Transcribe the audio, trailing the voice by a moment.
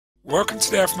Welcome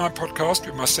to the Alpha podcast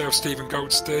with myself, Stephen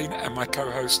Goldstein, and my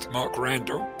co-host, Mark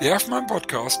Randall. The Alpha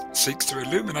podcast seeks to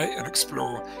illuminate and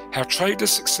explore how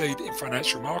traders succeed in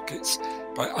financial markets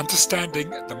by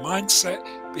understanding the mindset,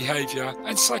 behaviour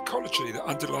and psychology that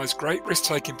underlies great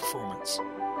risk-taking performance.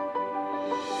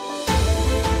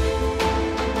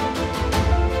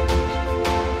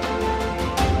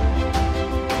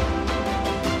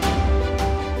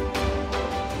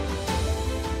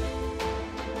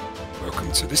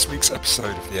 To this week's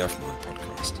episode of the Alpha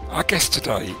podcast. Our guest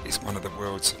today is one of the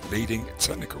world's leading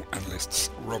technical analysts,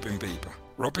 Bieber.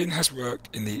 Robin has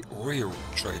worked in the oil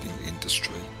trading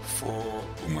industry for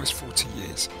almost 40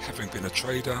 years, having been a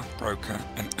trader, broker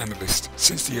and analyst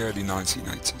since the early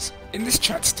 1980s. In this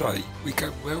chat today, we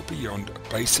go well beyond a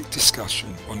basic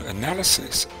discussion on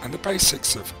analysis and the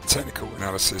basics of technical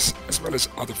analysis, as well as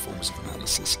other forms of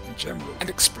analysis in general, and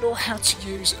explore how to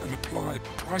use and apply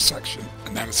price action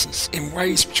analysis in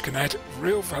ways which can add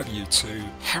real value to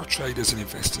how traders and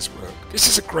investors work. This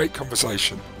is a great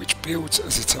conversation which builds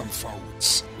as it unfolds.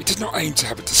 We did not aim to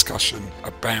have a discussion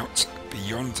about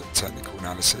beyond technical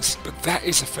analysis, but that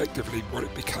is effectively what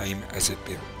it became as it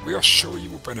built. We are sure you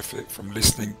will benefit from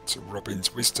listening to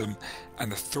Robin's wisdom and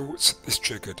the thoughts this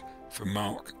triggered for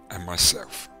Mark and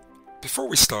myself. Before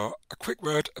we start, a quick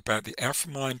word about the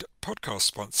AlphaMind podcast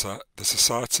sponsor, the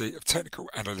Society of Technical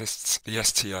Analysts, the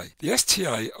STA. The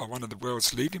STA are one of the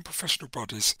world's leading professional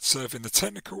bodies serving the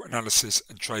technical analysis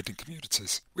and trading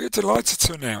communities. We are delighted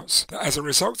to announce that as a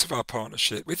result of our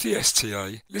partnership with the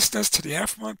STA, listeners to the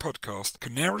AlphaMind podcast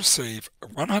can now receive a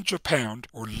 £100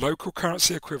 or local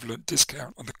currency equivalent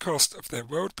discount on the cost of their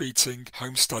world-beating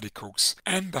home study course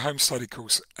and the home study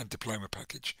course and diploma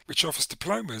package, which offers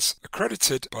diplomas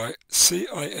accredited by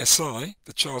CISI,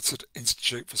 the Chartered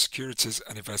Institute for Securities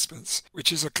and Investments,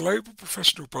 which is a global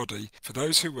professional body for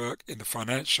those who work in the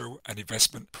financial and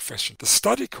investment profession. The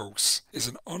study course is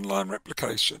an online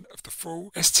replication of the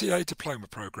full STA diploma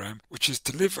program, which is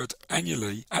delivered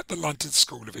annually at the London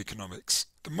School of Economics.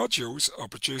 The modules are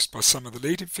produced by some of the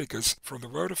leading figures from the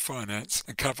world of finance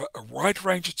and cover a wide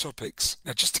range of topics.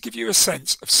 Now, just to give you a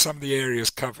sense of some of the areas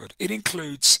covered, it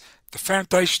includes the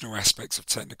foundational aspects of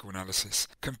technical analysis,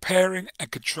 comparing and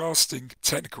contrasting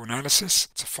technical analysis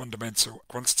to fundamental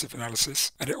quantitative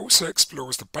analysis, and it also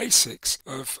explores the basics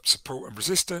of support and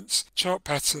resistance, chart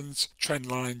patterns, trend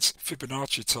lines,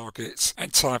 Fibonacci targets,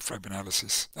 and time frame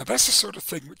analysis. Now that's the sort of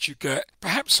thing which you get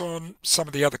perhaps on some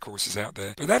of the other courses out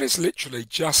there, but that is literally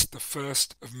just the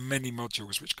first of many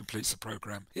modules which completes the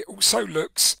program. It also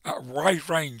looks at a wide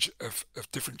range of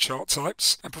different chart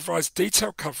types and provides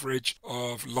detailed coverage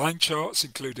of line charts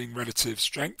including relative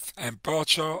strength and bar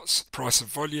charts, price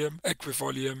and volume,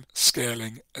 equivolume,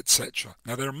 scaling, etc.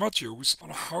 Now there are modules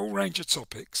on a whole range of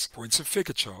topics, point and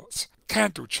figure charts,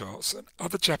 candle charts and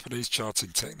other Japanese charting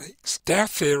techniques, Dow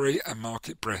theory and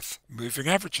market breadth, moving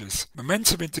averages,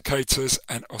 momentum indicators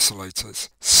and oscillators,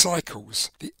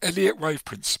 cycles, the Elliott wave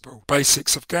principle,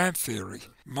 basics of Gann theory,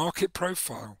 market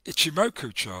profile,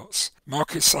 Ichimoku charts,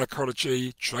 market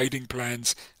psychology, trading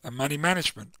plans and money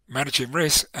management, managing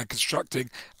risk and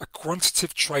constructing a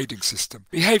quantitative trading system,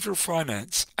 behavioural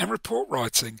finance and report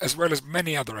writing, as well as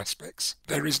many other aspects.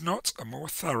 There is not a more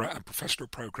thorough and professional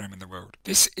program in the world.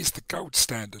 This is the gold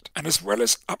standard, and as well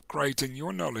as upgrading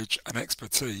your knowledge and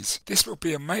expertise, this will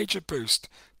be a major boost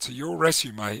to your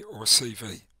resume or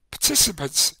CV.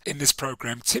 Participants in this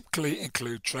program typically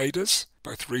include traders,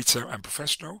 both retail and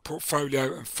professional,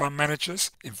 portfolio and fund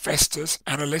managers, investors,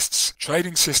 analysts,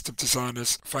 trading system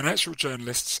designers, financial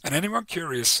journalists, and anyone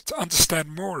curious to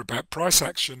understand more about price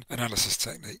action analysis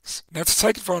techniques. Now, to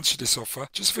take advantage of this offer,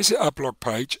 just visit our blog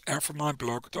page,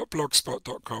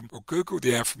 alphamindblog.blogspot.com, or Google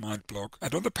the AlphaMind blog,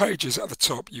 and on the pages at the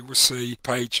top you will see a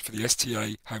page for the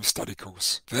STA home study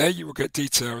course. There you will get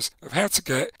details of how to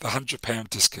get the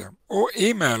 £100 discount, or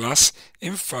email us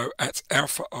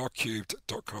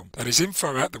info@alpharcubed.com. That is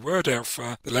info at the word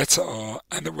alpha, the letter R,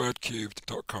 and the word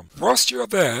cubed.com. Whilst you are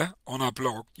there on our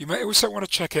blog, you may also want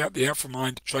to check out the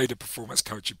AlphaMind Trader Performance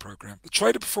Coaching Program. The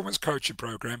Trader Performance Coaching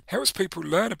Program helps people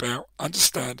learn about,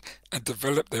 understand, and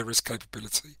develop their risk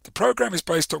capability. The program is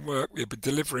based on work we have been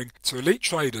delivering to elite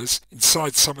traders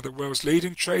inside some of the world's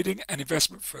leading trading and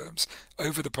investment firms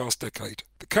over the past decade.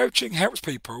 The coaching helps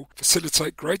people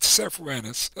facilitate greater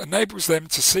self-awareness that enables them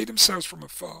to see themselves from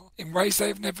afar in ways they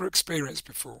have never experienced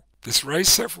before. This raised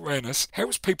self-awareness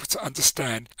helps people to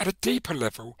understand at a deeper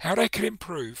level how they can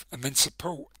improve and then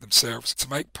support themselves to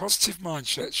make positive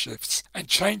mindset shifts and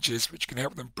changes which can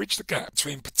help them bridge the gap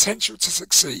between potential to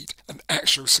succeed and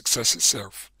actual success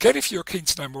itself. Again, if you're keen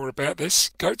to know more about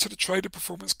this, go to the Trader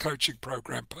Performance Coaching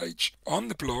Program page on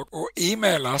the blog or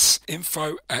email us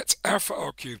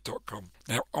info@alpharcube.com.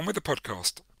 Now on with the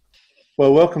podcast.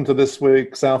 Well, welcome to this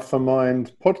week's Alpha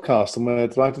Mind podcast, and we're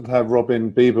delighted to have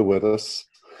Rb Bieber with us.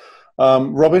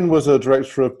 Robin was a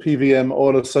director of PVM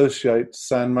Oil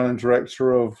Associates and managing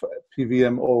director of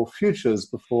PVM Oil Futures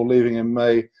before leaving in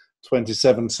May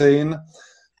 2017.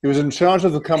 He was in charge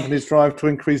of the company's drive to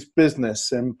increase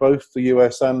business in both the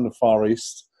US and the Far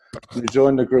East. He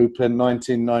joined the group in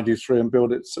 1993 and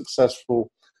built its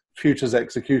successful futures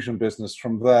execution business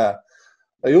from there.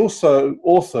 He also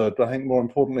authored, I think more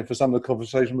importantly for some of the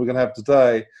conversation we're going to have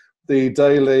today, the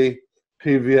daily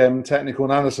PVM technical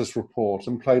analysis report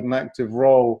and played an active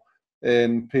role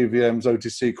in PVM's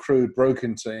OTC crude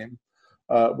broking team,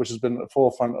 which has been at the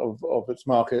forefront of its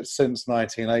market since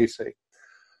 1980.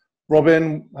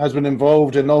 Robin has been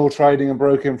involved in oil trading and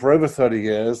broking for over 30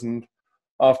 years, and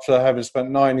after having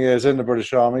spent 9 years in the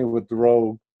British Army with the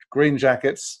Royal Green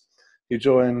Jackets, he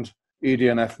joined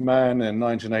ED&F Mann in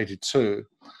 1982,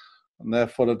 and there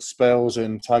followed spells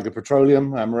in Tiger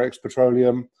Petroleum, Amerex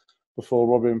Petroleum, before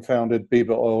Robin founded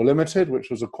Bieber Oil Ltd, which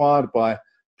was acquired by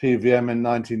PVM in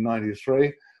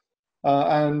 1993.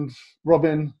 And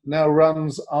Robin now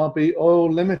runs Rb Oil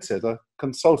Ltd, a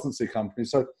consultancy company.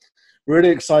 So really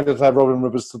excited to have Robin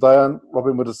with us today. I know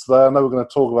we're going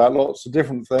to talk about lots of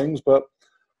different things, but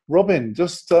Robin,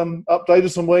 just update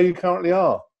us on where you currently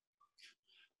are.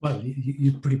 Well,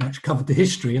 you pretty much covered the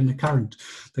history, and the current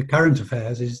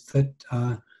affairs is that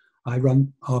I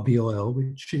run Rb Oil,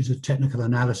 which is a technical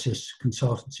analysis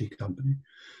consultancy company,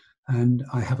 and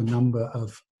I have a number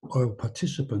of oil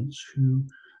participants who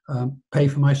pay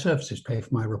for my services, pay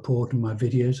for my report and my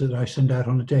videos that I send out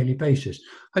on a daily basis.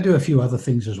 I do a few other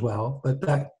things as well, but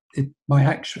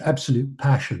my absolute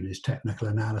passion is technical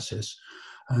analysis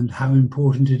and how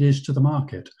important it is to the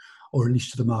market, or at least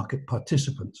to the market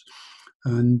participants.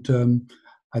 And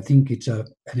I think it's an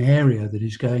area that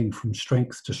is going from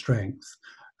strength to strength,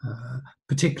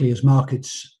 particularly as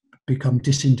markets become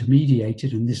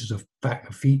disintermediated. And this is a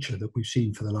feature that we've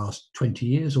seen for the last 20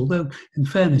 years, although in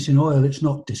fairness, in oil, it's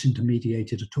not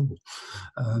disintermediated at all.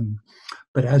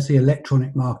 But as the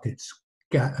electronic markets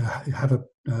have a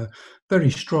very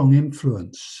strong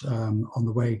influence on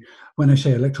the way, when I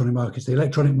say electronic markets, the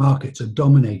electronic markets are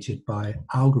dominated by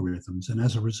algorithms, and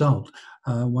as a result,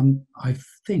 one, I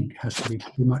think, has to be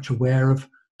pretty much aware of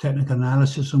technical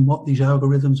analysis and what these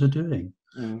algorithms are doing.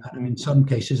 Mm-hmm. And in some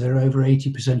cases, they're over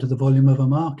 80% of the volume of a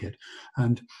market.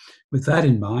 And with that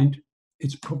in mind,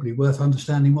 it's probably worth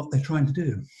understanding what they're trying to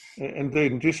do.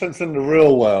 Indeed. And do you sense in the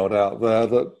real world out there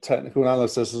that technical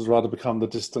analysis has rather become the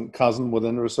distant cousin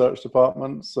within the research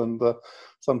departments, and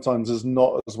sometimes is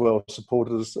not as well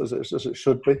supported as it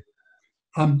should be?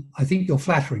 I think you're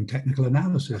flattering technical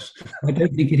analysis. I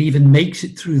don't think it even makes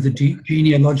it through the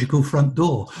genealogical front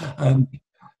door.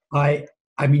 I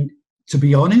mean, to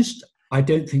be honest, I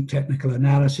don't think technical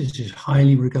analysis is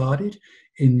highly regarded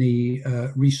in the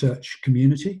research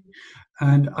community,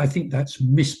 and I think that's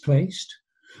misplaced.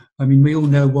 I mean, we all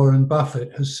know Warren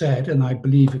Buffett has said, and I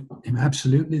believe him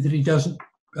absolutely, that he doesn't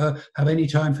have any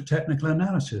time for technical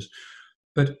analysis.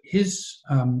 But his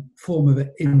form of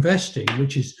investing,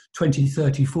 which is 20,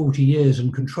 30, 40 years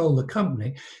and control the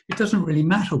company, it doesn't really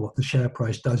matter what the share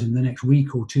price does in the next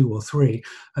week or two or three.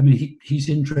 I mean, he's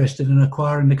interested in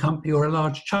acquiring the company or a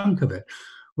large chunk of it.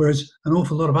 Whereas an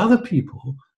awful lot of other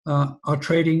people are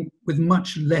trading with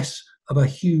much less of a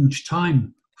huge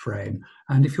time frame.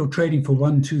 And if you're trading for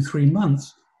 1, 2, 3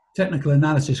 months, technical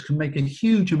analysis can make a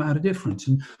huge amount of difference.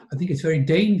 And I think it's very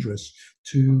dangerous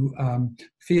to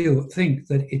think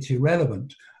that it's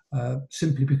irrelevant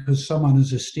simply because someone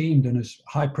as esteemed and as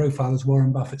high profile as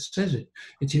Warren Buffett says it.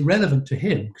 It's irrelevant to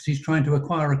him because he's trying to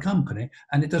acquire a company,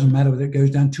 and it doesn't matter whether it goes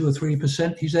down 2 or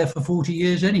 3%. He's there for 40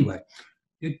 years anyway.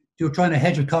 You're trying to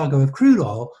hedge a cargo of crude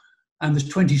oil, and there's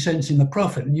 20 cents in the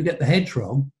profit, and you get the hedge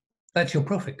wrong. That's your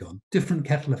profit gone. Different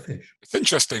kettle of fish. It's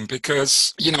interesting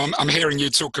because, I'm hearing you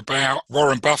talk about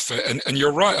Warren Buffett, and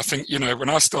you're right. I think, when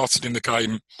I started in the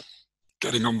game,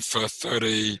 getting on for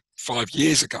 30, 5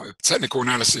 years ago, technical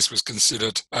analysis was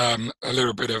considered a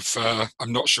little bit of,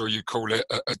 I'm not sure you call it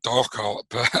a dark art,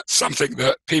 but something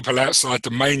that people outside the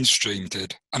mainstream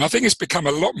did. And I think it's become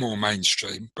a lot more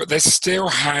mainstream, but there still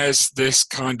has this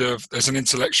kind of, there's an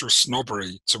intellectual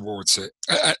snobbery towards it.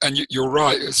 And you're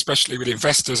right, especially with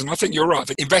investors. And I think you're right. I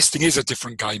think investing is a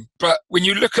different game. But when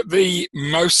you look at the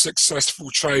most successful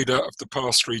trader of the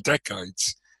past 3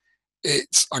 decades,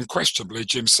 it's unquestionably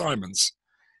Jim Simons.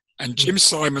 And Jim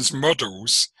Simons'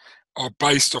 models are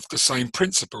based off the same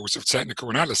principles of technical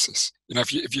analysis. You know,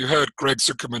 if you heard Greg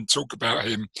Zuckerman talk about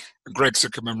him, and Greg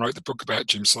Zuckerman wrote the book about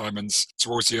Jim Simons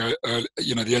towards the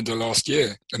the end of last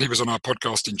year, and he was on our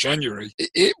podcast in January.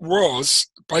 It was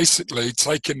basically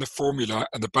taking the formula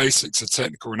and the basics of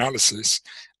technical analysis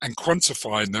and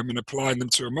quantifying them and applying them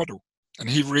to a model. And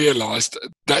he realised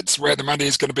that's where the money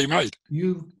is going to be made.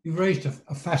 You've raised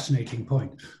a fascinating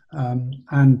point,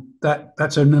 and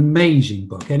that's an amazing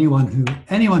book. Anyone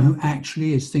who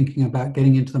actually is thinking about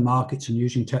getting into the markets and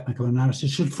using technical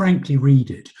analysis should frankly read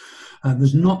it.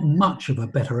 There's not much of a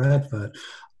better advert.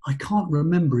 I can't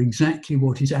remember exactly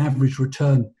what his average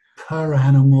return per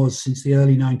annum was since the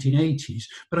early 1980s,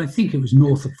 but I think it was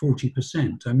north of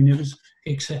 40%. I mean, it was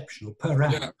exceptional per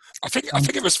annum. Yeah, I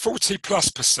think it was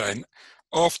 40+%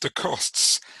 after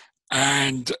costs,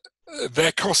 and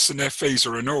their costs and their fees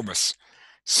are enormous.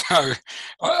 So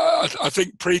I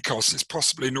think pre-costs is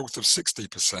possibly north of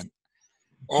 60%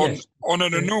 on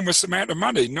an enormous amount of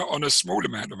money, not on a small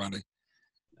amount of money.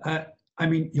 I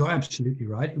mean, you're absolutely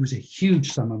right. It was a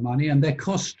huge sum of money, and their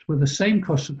costs were the same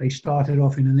costs that they started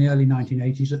off in the early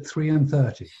 1980s at 3 and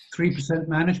 30. 3%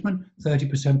 management,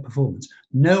 30% performance.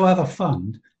 No other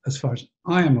fund, as far as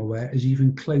I am aware, is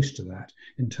even close to that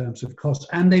in terms of costs,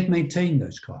 and they've maintained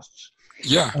those costs.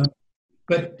 Yeah.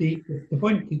 But the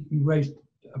point you raised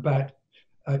about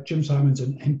Jim Simons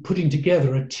and putting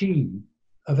together a team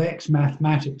of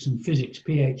ex-mathematics and physics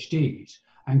PhDs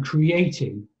and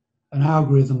creating an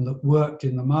algorithm that worked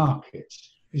in the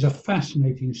markets is a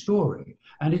fascinating story,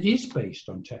 and it is based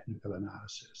on technical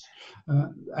analysis.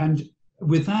 And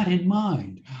with that in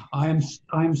mind, I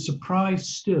am surprised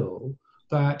still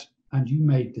that, and you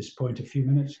made this point a few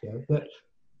minutes ago, that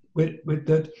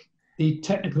that the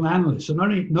technical analysts are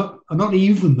not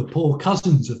even the poor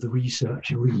cousins of the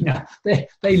research arena.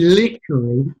 They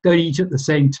literally don't eat at the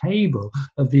same table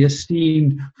of the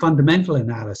esteemed fundamental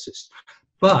analysis,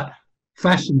 but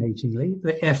fascinatingly,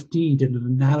 the FD did an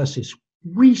analysis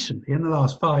recently in the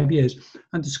last 5 years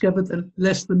and discovered that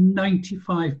less than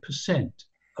 95%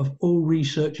 of all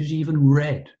researchers even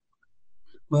read.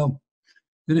 Well,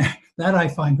 that I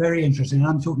find very interesting. And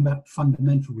I'm talking about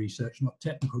fundamental research, not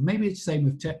technical. Maybe it's the same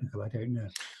with technical, I don't know.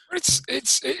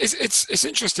 It's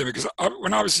interesting because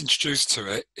when I was introduced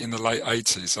to it in the late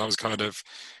 80s, I was kind of,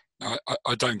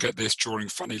 I don't get this, drawing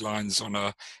funny lines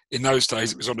in those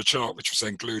days it was on a chart which was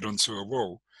then glued onto a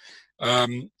wall.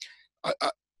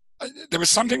 There was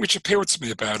something which appealed to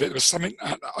me about it. There was something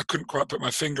I couldn't quite put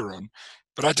my finger on,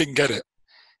 but I didn't get it.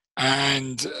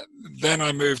 And then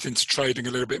I moved into trading a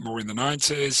little bit more in the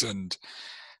 90s, and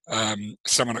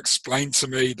someone explained to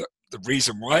me that the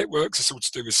reason why it works is all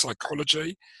to do with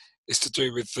psychology. It's to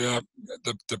do with the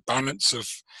balance of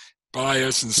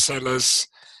buyers and sellers,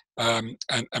 and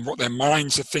what their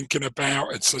minds are thinking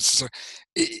about.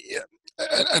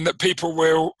 And that people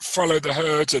will follow the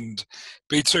herd and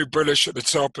be too bullish at the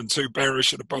top and too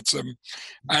bearish at the bottom.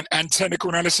 And technical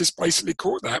analysis basically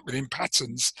caught that within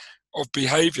patterns of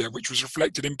behavior, which was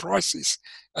reflected in prices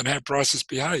and how prices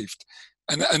behaved.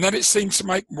 And then it seemed to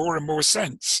make more and more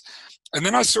sense. And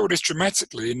then I saw this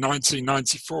dramatically in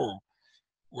 1994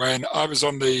 when I was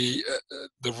on the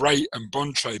rate and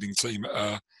bond trading team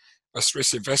at a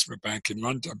Swiss investment bank in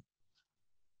London.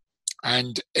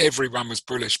 And everyone was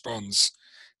bullish bonds,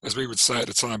 as we would say at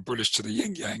the time, bullish to the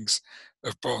yin-yangs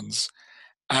of bonds.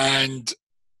 And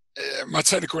my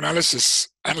technical analyst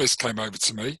came over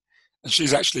to me, and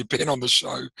she's actually been on the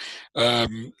show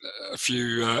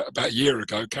about a year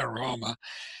ago, Carol Harmer,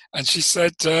 and she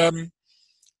said,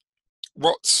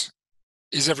 what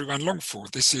is everyone long for?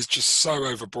 This is just so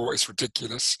overbought, it's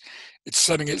ridiculous. It's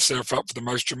setting itself up for the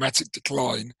most dramatic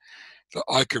decline that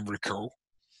I can recall.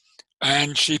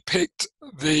 And she picked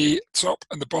the top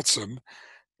and the bottom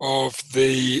of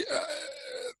it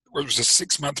was a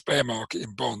 6-month bear market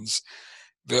in bonds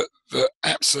that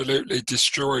absolutely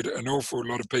destroyed an awful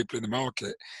lot of people in the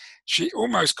market. She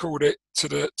almost called it to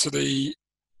the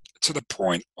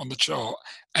point on the chart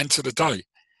and to the day.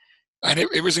 And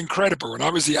it was incredible. And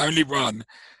I was the only one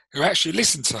who actually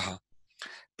listened to her.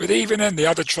 But even then, the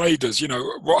other traders,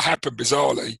 what happened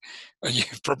bizarrely, and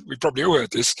we probably all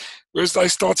heard this, was they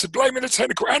started blaming the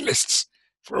technical analysts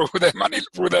for all their money,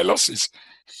 for all their losses.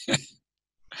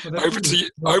 Well, over to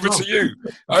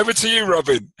you,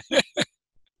 Robin.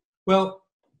 Well,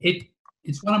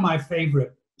 it's one of my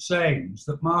favourite sayings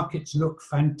that markets look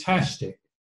fantastic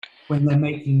when they're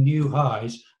making new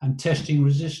highs and testing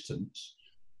resistance.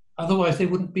 Otherwise, they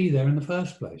wouldn't be there in the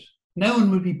first place. No one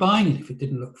would be buying it if it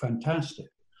didn't look fantastic.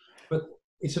 But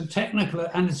it's a technical,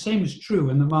 and the same is true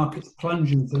when the market's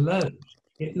plunging to lows.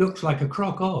 It looks like a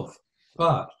crock of,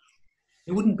 but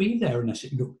it wouldn't be there unless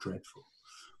it looked dreadful.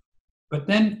 But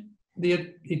then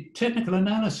the technical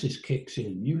analysis kicks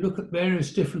in. You look at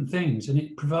various different things and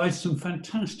it provides some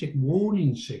fantastic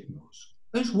warning signals.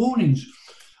 Those warnings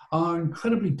are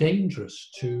incredibly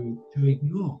dangerous to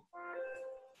ignore.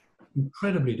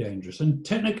 Incredibly dangerous. And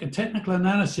technical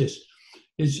analysis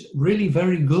is really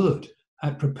very good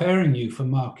at preparing you for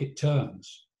market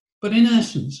turns. But in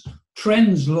essence,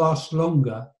 trends last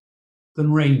longer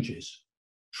than ranges.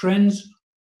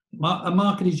 A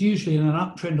market is usually in an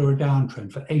uptrend or a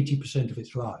downtrend for 80% of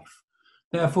its life.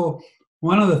 Therefore,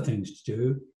 one of the things to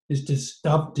do is to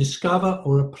discover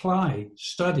or apply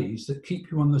studies that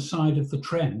keep you on the side of the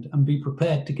trend and be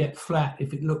prepared to get flat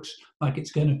if it looks like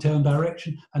it's going to turn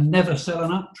direction, and never sell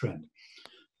an uptrend.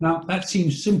 Now, that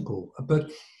seems simple, but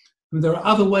there are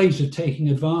other ways of taking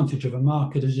advantage of a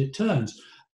market as it turns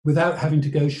without having to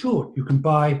go short. You can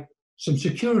buy some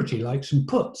security, like some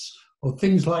puts or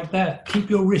things like that. Keep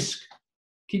your risk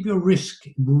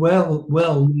well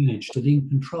managed and in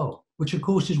control, which of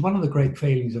course is one of the great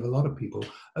failings of a lot of people,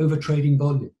 over trading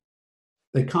volume.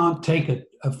 They can't take a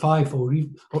 5 or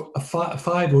even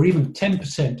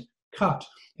 10% cut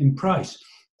in price.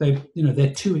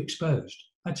 They're too exposed.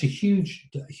 That's a huge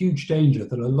danger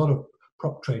that a lot of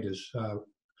prop traders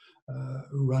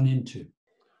run into.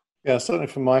 Yeah, certainly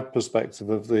from my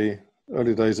perspective of the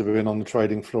early days of being on the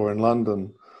trading floor in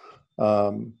London,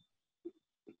 and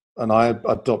I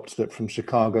adopted it from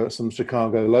some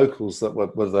Chicago locals that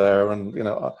were there. And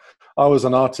I was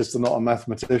an artist and not a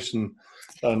mathematician,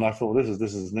 and I thought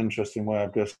this is an interesting way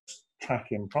of just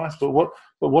tracking price. But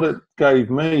what it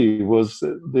gave me was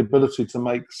the ability to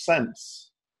make sense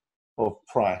of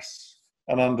price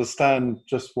and understand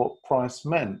just what price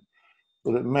meant.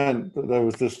 That it meant that there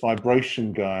was this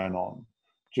vibration going on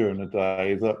during the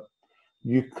day that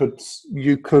you could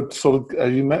sort of,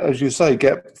 as you say,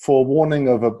 get forewarning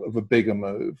of a bigger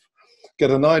move, get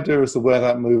an idea as to where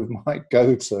that move might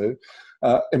go to.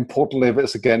 Importantly, if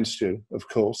it's against you, of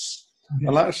course,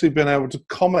 and actually being able to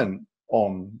comment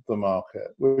on the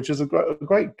market, which is a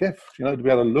great gift, to be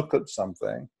able to look at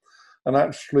something and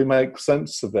actually make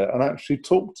sense of it and actually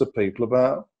talk to people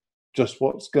about just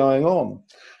what's going on.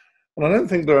 And I don't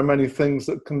think there are many things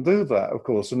that can do that, of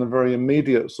course, in a very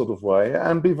immediate sort of way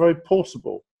and be very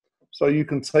portable. So you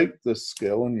can take this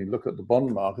skill and you look at the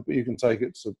bond market, but you can take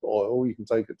it to oil, you can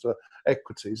take it to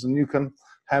equities, and you can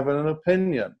have an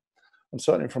opinion. And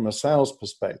certainly from a sales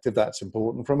perspective, that's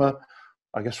important. From a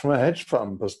hedge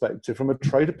fund perspective, from a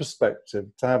trader perspective,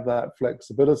 to have that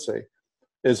flexibility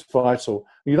is vital.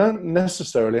 You don't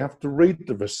necessarily have to read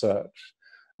the research,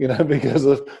 because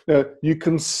you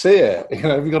can see it. If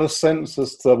you've got a sense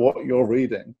as to what you're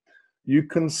reading, you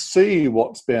can see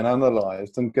what's being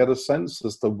analysed and get a sense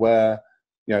as to where,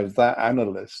 that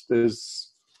analyst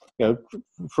is,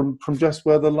 from just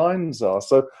where the lines are.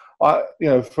 So,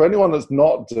 for anyone that's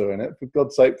not doing it, for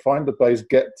God's sake, find a base,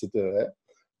 get to do it,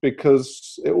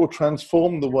 because it will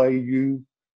transform the way you,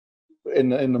 in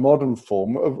the modern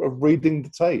form of reading the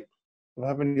tape, of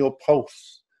having your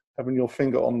pulse, having your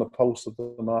finger on the pulse of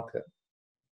the market.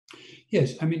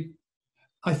 Yes,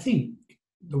 I think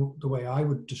the way I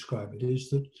would describe it is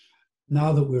that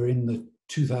now that we're in the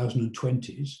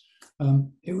 2020s,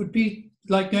 it would be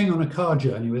like going on a car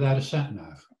journey without a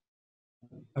sat-nav.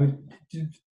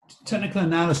 Technical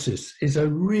analysis is a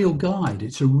real guide.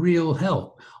 It's a real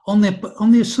help on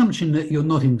the assumption that you're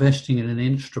not investing in an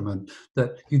instrument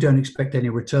that you don't expect any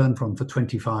return from for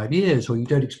 25 years, or you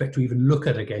don't expect to even look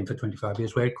at again for 25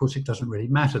 years, where of course it doesn't really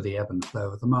matter, the ebb and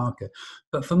flow of the market.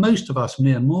 But for most of us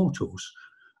mere mortals,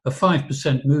 a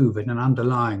 5% move in an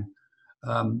underlying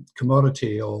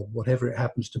commodity or whatever it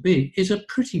happens to be is a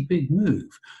pretty big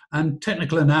move, and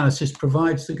technical analysis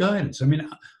provides the guidance.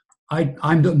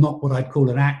 I'm not what I'd call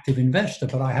an active investor,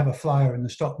 but I have a flyer in the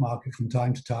stock market from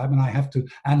time to time, and I have to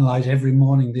analyze every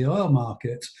morning the oil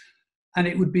market.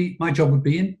 And my job would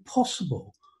be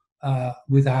impossible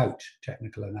without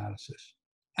technical analysis.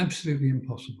 Absolutely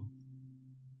impossible.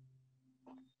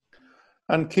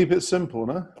 And keep it simple,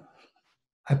 no?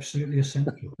 absolutely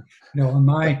essential. On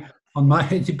my,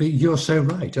 you're so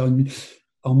right.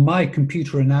 On my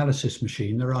computer analysis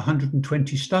machine, there are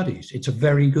 120 studies. It's a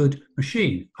very good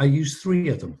machine. I use 3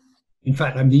 of them. In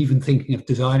fact, I'm even thinking of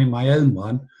designing my own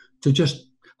one to just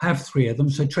have 3 of them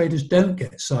so traders don't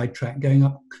get sidetracked going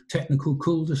up technical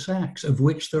cul-de-sacs, of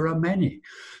which there are many.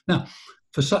 Now,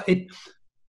 for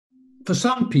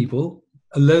some people,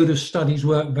 a load of studies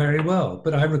work very well,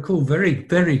 but I recall very,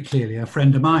 very clearly a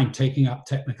friend of mine taking up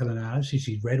technical analysis.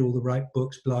 He'd read all the right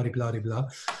books, blah, blah, blah, blah,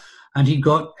 and he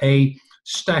got a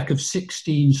stack of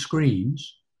 16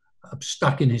 screens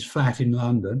stuck in his flat in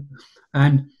London,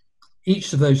 and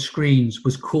each of those screens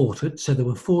was quartered, so there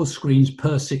were 4 screens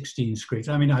per 16 screens.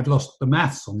 I mean, I've lost the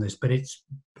maths on this, but it's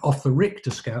off the Richter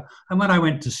scale. And when I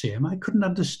went to see him, I couldn't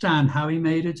understand how he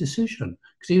made a decision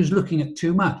because he was looking at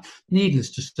too much.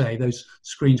 Needless to say, those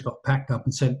screens got packed up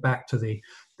and sent back to the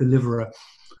deliverer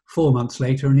 4 months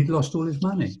later, and he'd lost all his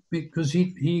money because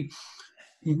he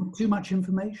got too much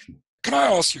information. Can I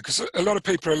ask you, because a lot of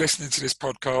people are listening to this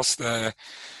podcast,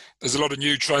 there's a lot of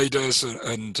new traders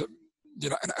and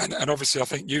obviously I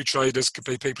think new traders could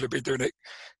be people who've been doing it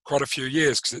quite a few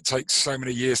years because it takes so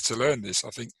many years to learn this.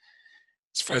 I think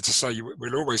it's fair to say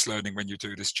we're always learning when you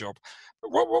do this job.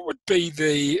 But what would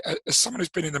be as someone who's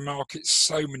been in the market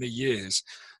so many years,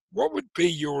 what would be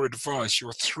your advice,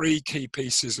 your 3 key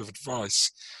pieces of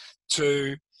advice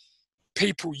to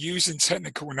people using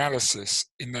technical analysis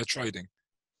in their trading?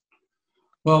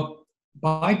 Well,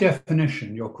 by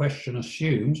definition, your question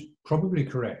assumes, probably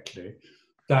correctly,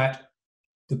 that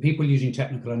the people using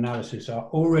technical analysis are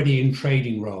already in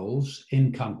trading roles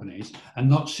in companies and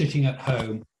not sitting at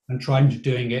home and trying to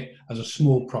doing it as a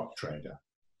small prop trader.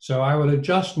 So I will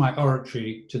adjust my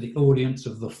oratory to the audience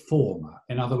of the former.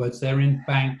 In other words, they're in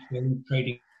banks, they're in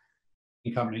trading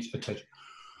companies, etc.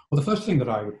 Well, the first thing that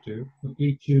I would do would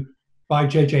be to buy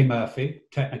J.J. Murphy,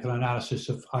 Technical Analysis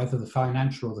of either the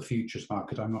Financial or the Futures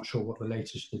Market, I'm not sure what the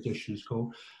latest edition is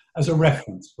called, as a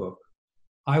reference book.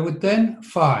 I would then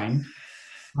find,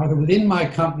 either within my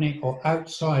company or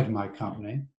outside my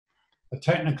company, a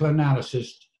technical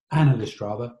analyst,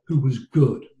 who was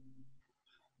good,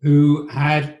 who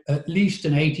had at least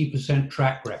an 80%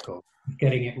 track record of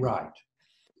getting it right.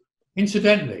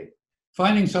 Incidentally,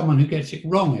 finding someone who gets it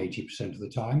wrong 80% of the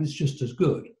time is just as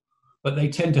good, but they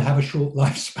tend to have a short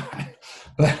lifespan.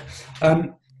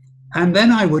 And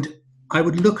then I would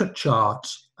look at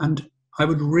charts, and I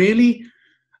would really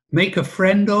make a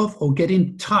friend of or get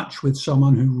in touch with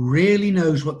someone who really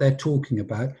knows what they're talking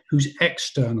about, who's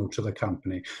external to the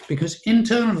company. Because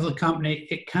internal to the company,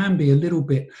 it can be a little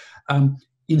bit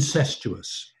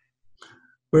incestuous.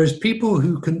 Whereas people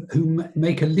who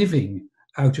make a living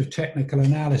out of technical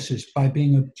analysis by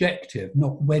being objective,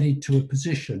 not wedded to a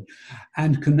position,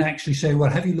 and can actually say,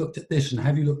 well, have you looked at this and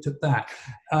have you looked at that,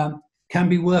 can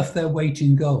be worth their weight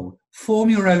in gold. Form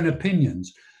your own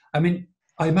opinions. I mean,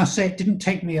 I must say it didn't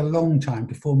take me a long time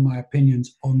to form my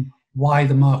opinions on why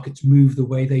the markets move the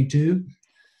way they do,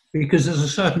 because there's a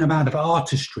certain amount of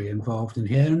artistry involved in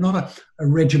here and not a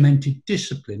regimented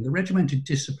discipline. The regimented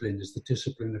discipline is the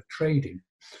discipline of trading.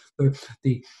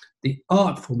 The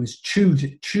art form is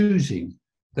choosing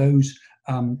those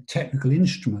technical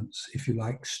instruments, if you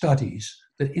like, studies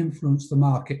that influence the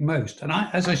market most. And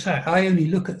as I say, I only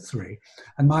look at 3.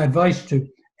 And my advice to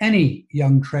any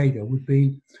young trader would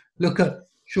be look at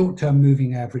short-term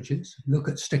moving averages, look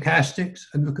at stochastics,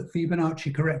 and look at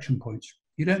Fibonacci correction points.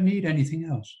 You don't need anything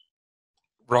else.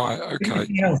 Right, okay.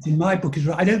 Anything else in my book is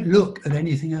right. I don't look at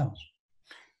anything else.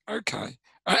 Okay.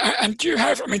 And do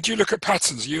you look at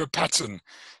patterns? Are you a pattern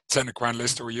technical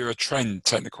analyst or are you a trend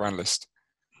technical analyst?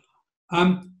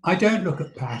 I don't look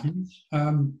at patterns,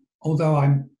 although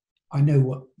I know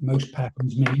what most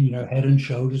patterns mean, head and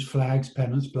shoulders, flags,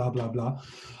 pennants, blah, blah, blah.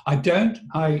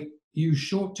 I use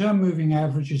short-term moving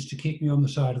averages to keep me on the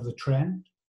side of the trend.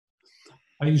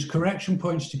 I use correction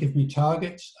points to give me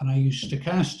targets, and I use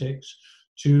stochastics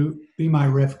to be my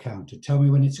rev counter, tell me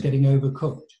when it's getting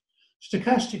overcooked.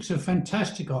 Stochastics are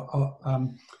fantastic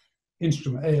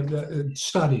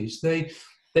studies.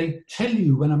 They tell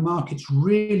you when a market's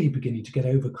really beginning to get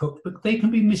overcooked, but they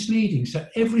can be misleading. So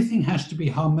everything has to be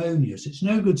harmonious. It's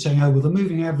no good saying, oh, well, the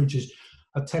moving averages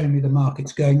are telling me the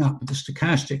market's going up, but the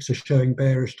stochastics are showing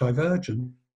bearish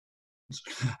divergence.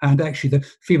 And actually, the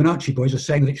Fibonacci boys are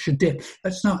saying that it should dip.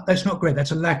 That's not great.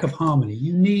 That's a lack of harmony.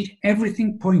 You need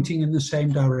everything pointing in the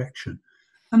same direction.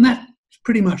 And that's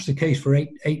pretty much the case for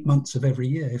eight months of every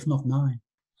year, if not 9.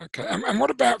 Okay, and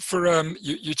what about for,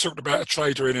 you talked about a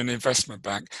trader in an investment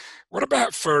bank. What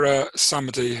about for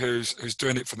somebody who's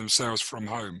doing it for themselves from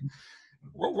home?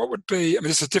 what would be, I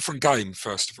mean, it's a different game,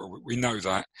 first of all, we know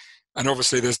that. And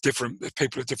obviously there's people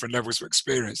at different levels of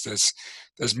experience.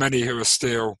 There's many who are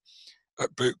still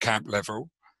at boot camp level.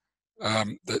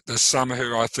 There's some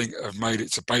who I think have made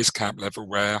it to base camp level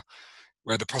where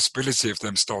the possibility of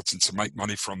them starting to make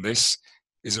money from this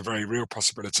is a very real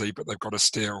possibility, but they've got to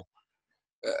still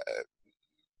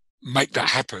make that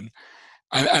happen.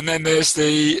 And then there's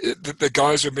the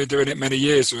guys who have been doing it many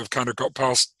years who have kind of got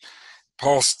past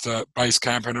base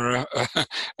camp and are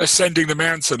ascending the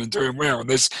mountain and doing well. And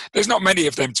there's not many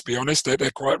of them, to be honest.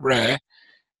 They're quite rare,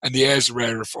 and the air's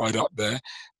rarefied up there.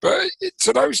 But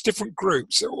to those different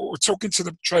groups, or talking to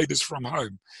the traders from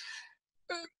home,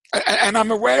 and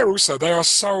I'm aware also they are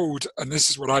sold, and this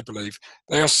is what I believe,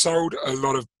 they are sold a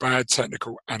lot of bad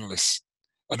technical analysis.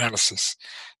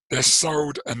 They're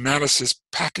sold analysis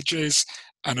packages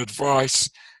and advice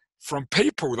from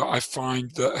people that I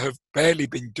find that have barely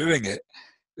been doing it,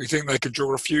 who think they can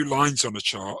draw a few lines on the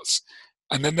charts,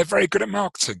 and then they're very good at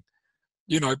marketing.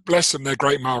 Bless them, they're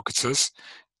great marketers,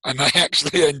 and they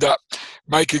actually end up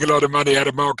making a lot of money out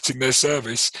of marketing their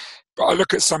service. But I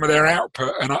look at some of their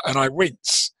output and I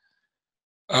wince.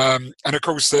 And of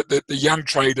course, the young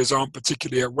traders aren't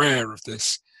particularly aware of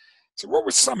this. So what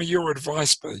would some of your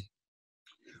advice be?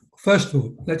 First of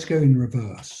all, let's go in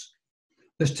reverse.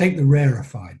 Let's take the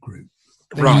rarefied group.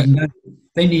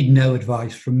 They need no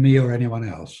advice from me or anyone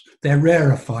else. They're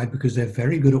rarefied because they're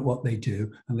very good at what they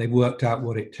do and they've worked out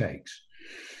what it takes.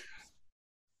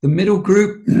 The middle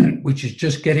group, which is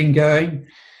just getting going,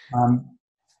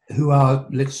 who are,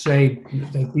 let's say,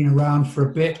 they've been around for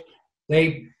a bit,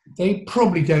 they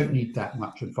probably don't need that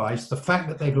much advice. The fact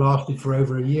that they've lasted for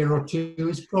over a year or two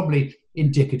is probably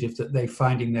indicative that they're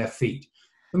finding their feet.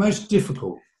 The most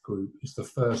difficult group is the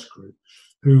first group,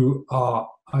 who are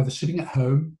either sitting at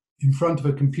home in front of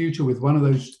a computer with one of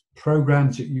those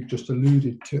programs that you've just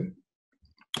alluded to,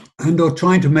 and or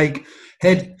trying to make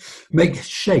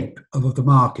shape of the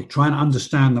market, trying to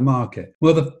understand the market.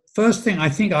 Well, the first thing I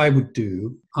think I would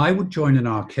do, I would join an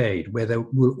arcade where there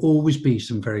will always be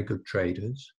some very good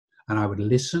traders, and I would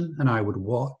listen and I would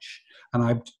watch, and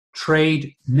I'd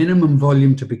trade minimum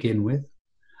volume to begin with,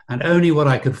 and only what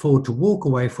I could afford to walk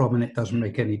away from, and it doesn't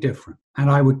make any difference. And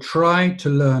I would try to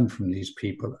learn from these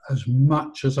people as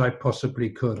much as I possibly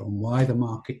could on why the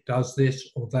market does this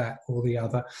or that or the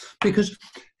other, because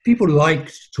people like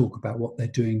to talk about what they're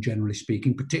doing, generally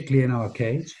speaking, particularly in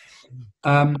arcades.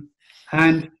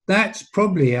 And that's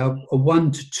probably a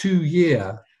 1 to 2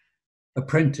 year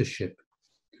apprenticeship.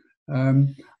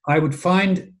 I would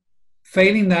find,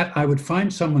 failing that, I would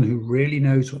find someone who really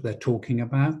knows what they're talking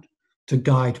about to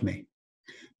guide me,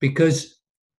 because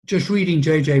just reading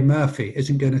J.J. Murphy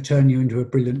isn't going to turn you into a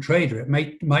brilliant trader.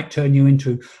 It might turn you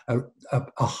into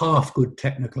a half good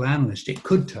technical analyst. It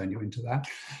could turn you into that.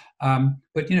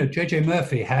 But J.J.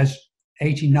 Murphy has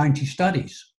 80, 90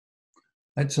 studies.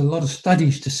 That's a lot of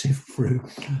studies to sift through.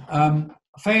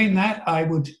 Failing that, I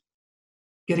would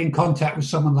get in contact with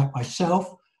someone like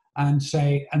myself and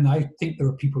say, and I think there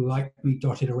are people like me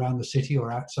dotted around the city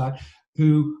or outside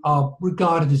who are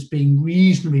regarded as being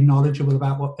reasonably knowledgeable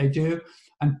about what they do,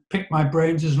 and pick my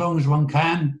brains as long as one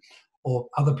can, or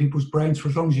other people's brains for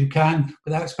as long as you can,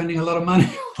 without spending a lot of money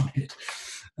on it.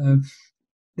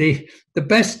 The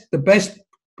best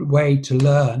way to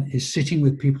learn is sitting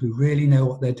with people who really know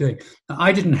what they're doing. Now,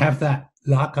 I didn't have that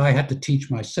luck. I had to teach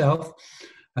myself.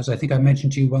 As I think I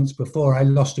mentioned to you once before, I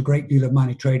lost a great deal of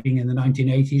money trading in the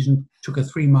 1980s and took a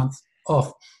 3-month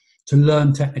off to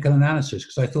learn technical analysis,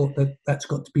 because I thought that that's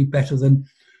got to be better than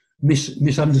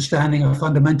misunderstanding a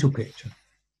fundamental picture.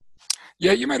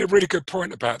 Yeah, you made a really good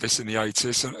point about this in the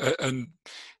 80s, and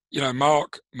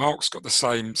Mark's got the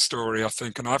same story, I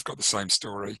think, and I've got the same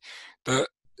story, that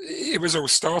it was all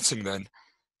starting then,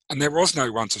 and there was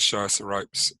no one to show us the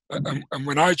ropes. And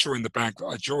when I joined the bank that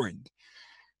I joined,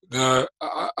 the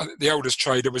oldest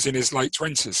trader was in his late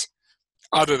 20s,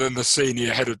 other than the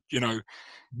senior head of,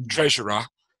 treasurer,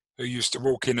 who used to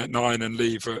walk in at 9 and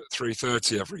leave at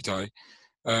 3:30 every day,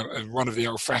 and one of the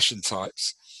old-fashioned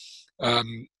types.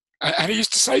 And he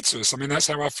used to say to us, I mean, that's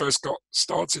how I first got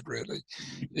started, really.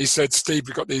 He said, Steve,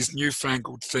 we've got these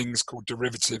newfangled things called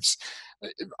derivatives.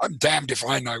 I'm damned if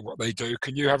I know what they do.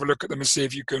 Can you have a look at them and see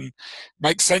if you can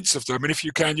make sense of them? And if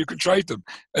you can trade them.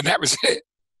 And that was it.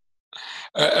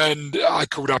 And I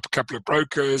called up a couple of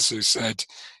brokers who said,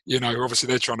 obviously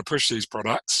they're trying to push these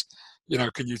products.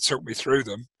 Can you talk me through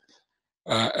them?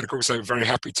 And of course, they were very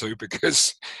happy to,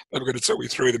 because they were going to talk me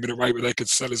through them in a way where they could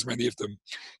sell as many of them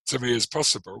to me as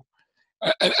possible.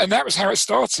 And that was how it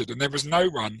started. And there was no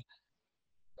one,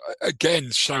 again,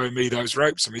 showing me those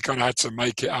ropes. And we kind of had to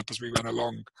make it up as we went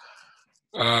along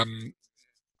Um,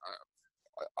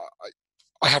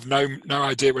 I have no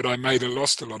idea whether I made or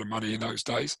lost a lot of money in those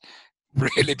days,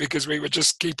 really, because we were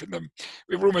just keeping them.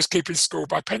 We were almost keeping score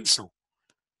by pencil.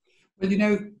 Well, you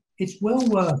know, it's well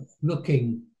worth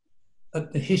looking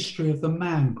at the history of the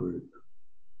Mann Group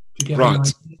to get an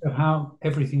idea of how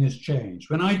everything has changed.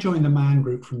 When I joined the Mann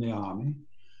Group from the army,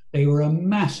 they were a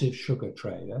massive sugar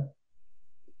trader,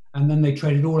 and then they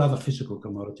traded all other physical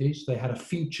commodities. They had a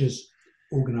futures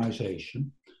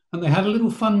organization, and they had a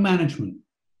little fund management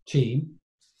team.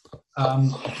 I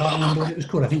can't remember what it was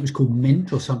called. I think it was called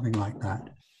Mint or something like that.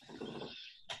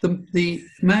 The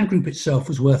Mann Group itself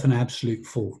was worth an absolute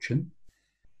fortune,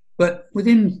 but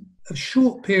within a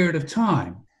short period of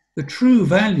time, the true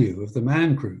value of the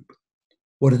Mann Group,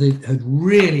 what it had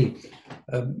really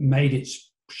made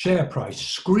its share price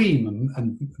scream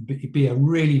and be a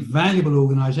really valuable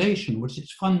organization, was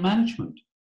its fund management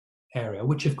area,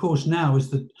 which of course now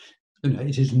is it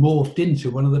is morphed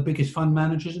into one of the biggest fund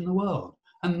managers in the world.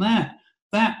 And that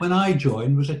when I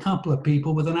joined was a couple of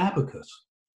people with an abacus.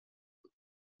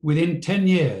 Within 10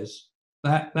 years,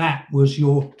 that was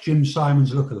your Jim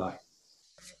Simons lookalike.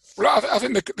 Well, I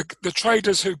think the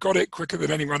traders who got it quicker than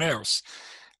anyone else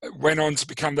went on to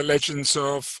become the legends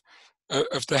of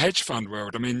the hedge fund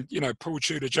world. I mean, Paul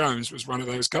Tudor Jones was one of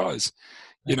those guys.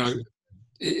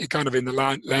 It kind of in the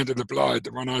land of the blind,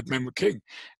 the one-eyed men were king.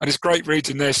 And it's great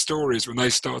reading their stories when they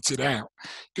started out,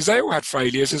 because they all had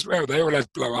failures as well. They all had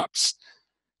blow-ups.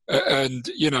 Ray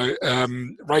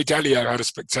Dalio had a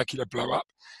spectacular blow-up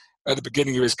at the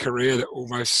beginning of his career that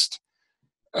almost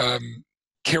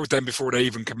killed them before they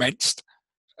even commenced.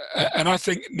 And I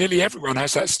think nearly everyone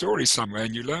has that story somewhere,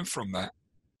 and you learn from that.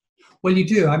 Well, you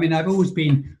do. I mean, I've always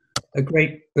been a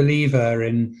great believer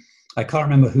in, I can't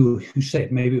remember who said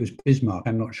it, maybe it was Bismarck,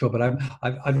 I'm not sure, but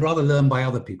I'd rather learn by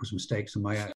other people's mistakes than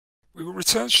my own. We will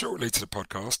return shortly to the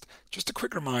podcast. Just a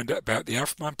quick reminder about the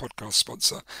AlphaMind podcast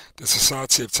sponsor, the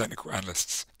Society of Technical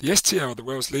Analysts. The STA are the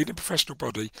world's leading professional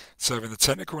body serving the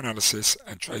technical analysis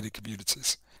and trading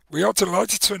communities. We are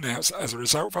delighted to announce that as a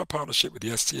result of our partnership with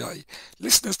the STA,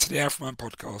 listeners to the AlphaMind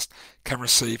podcast can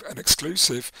receive an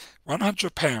exclusive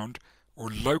 £100 or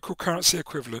local currency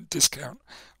equivalent discount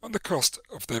on the cost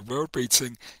of their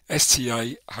world-beating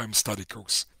STA home study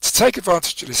course. To take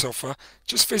advantage of this offer,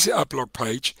 just visit our blog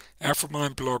page,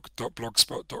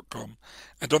 alphamindblog.blogspot.com,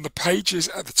 and on the pages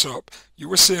at the top, you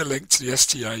will see a link to the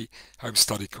STA home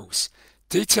study course.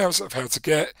 Details of how to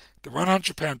get the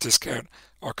 £100 discount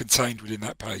are contained within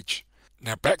that page.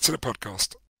 Now back to the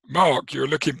podcast. Mark, you're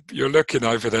looking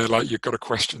over there like you've got a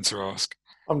question to ask.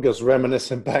 I'm just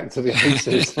reminiscing back to the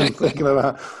 80s and thinking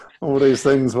about all these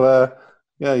things where,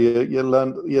 you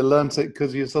learned it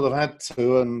because you sort of had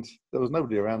to, and there was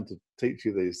nobody around to teach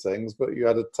you these things, but you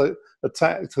had a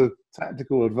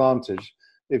tactical advantage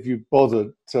if you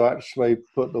bothered to actually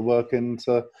put the work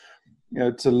into,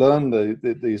 to learn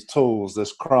these tools,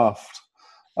 this craft.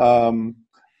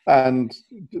 And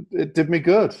it did me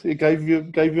good. It gave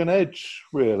you an edge,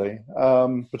 really,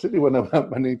 particularly when there weren't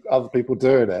many other people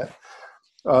doing it.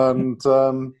 And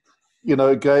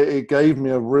it gave me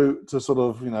a route to sort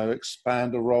of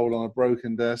expand a role on a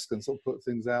broken desk and sort of put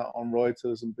things out on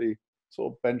Reuters and be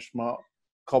sort of benchmark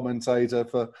commentator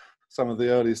for some of the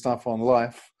early stuff on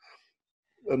Life.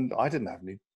 And I didn't have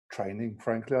any training,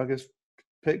 frankly. I just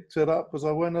picked it up as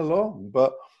I went along.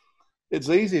 But it's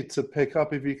easy to pick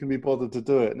up if you can be bothered to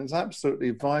do it, and it's absolutely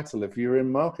vital if you're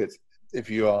in markets, if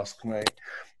you ask me.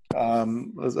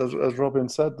 As Robin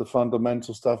said, the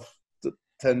fundamental stuff that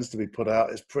tends to be put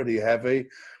out is pretty heavy.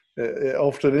 It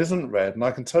often isn't read, and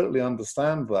I can totally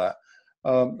understand that.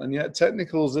 And yet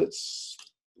technicals, it's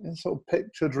sort of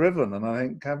picture driven, and I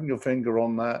think having your finger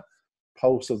on that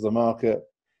pulse of the market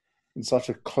in such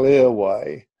a clear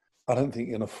way, I don't think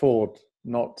you can afford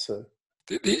not to.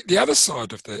 The other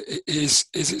side of it is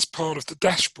it's part of the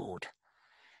dashboard.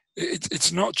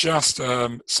 It's not just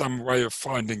some way of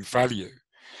finding value,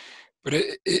 but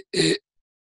it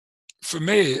for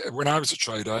me, when I was a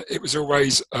trader, it was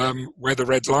always where the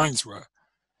red lines were.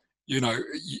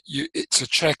 It's a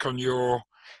check on your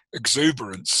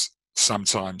exuberance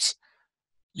sometimes.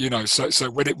 So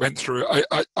when it went through,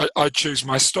 I choose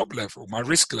my stop level, my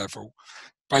risk level,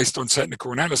 based on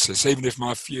technical analysis, even if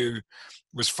my view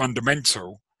was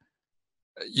fundamental.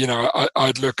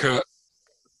 I'd look at,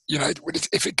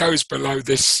 if it goes below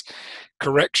this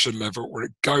correction level or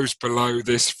it goes below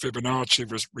this Fibonacci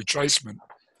retracement,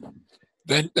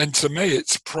 then to me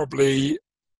it's probably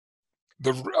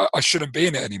I shouldn't be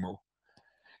in it anymore.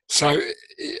 So,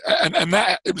 and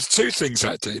that it was two things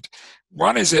that did.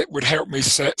 One is it would help me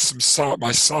set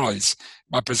my size,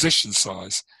 my position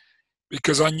size.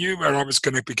 because I knew where I was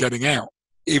going to be getting out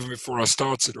even before I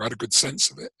started. I had a good sense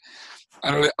of it.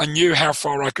 And I knew how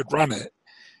far I could run it.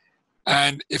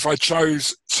 And if I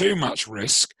chose too much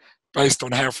risk based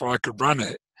on how far I could run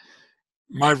it,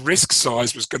 my risk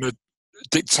size was going to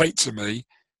dictate to me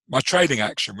my trading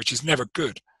action, which is never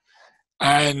good.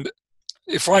 And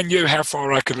if I knew how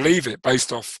far I could leave it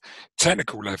based off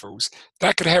technical levels,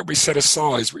 that could help me set a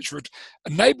size which would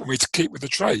enable me to keep with the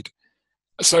trade.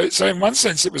 So in one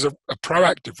sense, it was a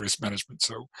proactive risk management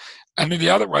tool. And in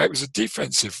the other way, it was a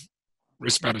defensive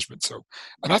risk management tool.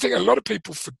 And I think a lot of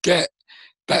people forget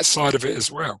that side of it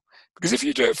as well. Because if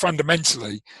you do it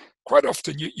fundamentally, quite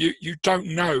often you don't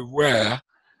know where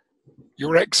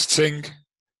you're exiting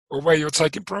or where you're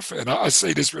taking profit. And I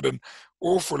see this with an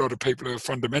awful lot of people who are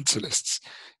fundamentalists,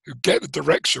 who get the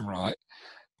direction right,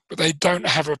 but they don't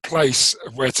have a place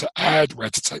of where to add, where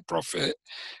to take profit,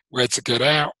 where to get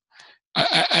out.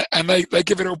 And they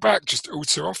give it all back just all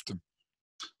too often.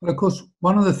 Well, of course,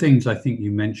 one of the things I think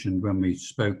you mentioned when we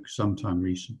spoke sometime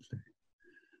recently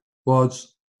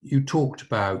was you talked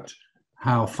about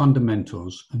how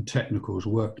fundamentals and technicals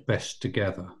worked best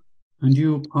together. And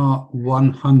you are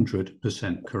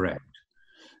 100% correct.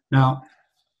 Now,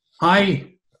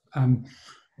 I am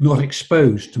not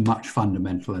exposed to much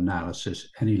fundamental analysis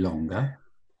any longer.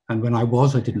 And when I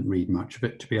was, I didn't read much of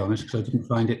it, to be honest, because I didn't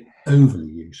find it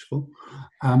overly useful.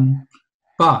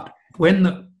 But when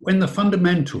the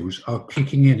fundamentals are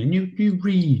kicking in, and you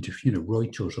read,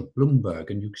 Reuters or Bloomberg,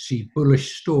 and you see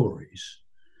bullish stories,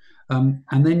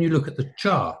 and then you look at the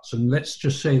charts, and let's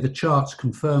just say the charts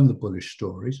confirm the bullish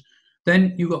stories,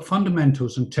 then you've got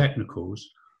fundamentals and technicals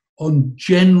on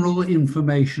general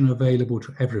information available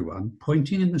to everyone,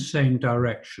 pointing in the same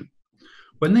direction.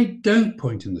 When they don't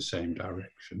point in the same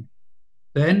direction,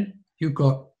 then you've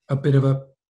got a bit of a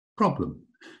problem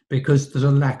because there's a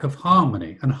lack of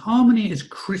harmony. And harmony is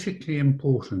critically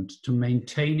important to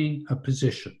maintaining a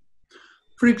position.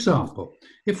 For example,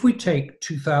 if we take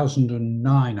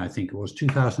 2009, I think it was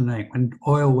 2008, when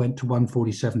oil went to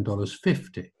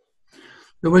 $147.50,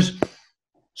 there was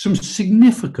some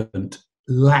significant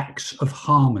lacks of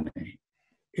harmony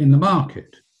in the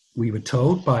market. We were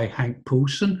told by Hank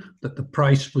Poulsen that the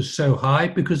price was so high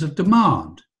because of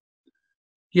demand.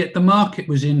 Yet the market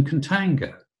was in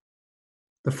contango.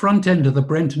 The front end of the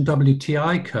Brent and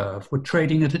WTI curve were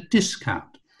trading at a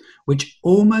discount, which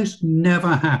almost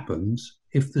never happens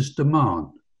if there's demand.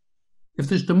 If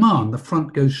there's demand, the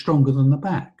front goes stronger than the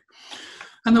back.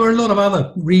 And there were a lot of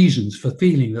other reasons for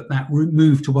feeling that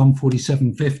move to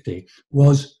 147.50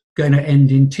 was going to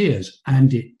end in tears,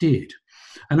 and it did.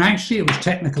 And actually, it was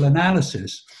technical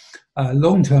analysis,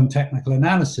 long-term technical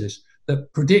analysis,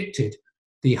 that predicted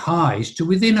the highs to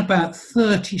within about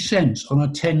 30 cents on a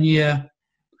 10-year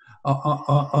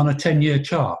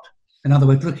chart. In other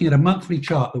words, looking at a monthly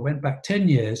chart that went back 10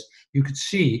 years, you could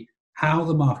see how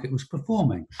the market was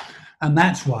performing. And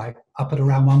that's why up at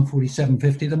around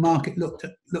 147.50, the market looked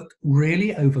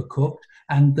really overcooked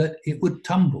and that it would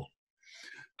tumble.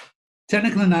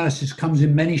 Technical analysis comes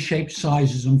in many shapes,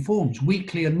 sizes and forms.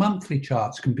 Weekly and monthly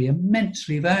charts can be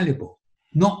immensely valuable.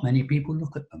 Not many people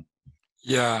look at them.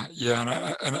 Yeah,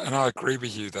 and I agree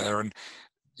with you there. And,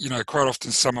 quite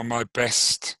often some of my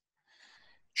best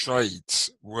trades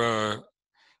were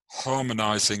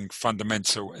harmonizing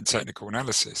fundamental and technical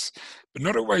analysis, but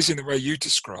not always in the way you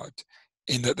described,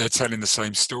 in that they're telling the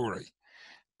same story,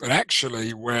 but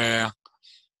actually where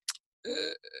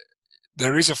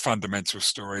there is a fundamental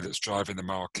story that's driving the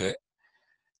market,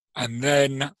 and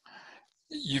then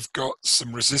you've got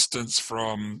some resistance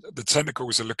from the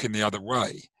technicals are looking the other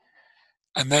way,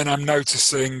 and then I'm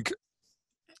noticing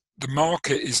the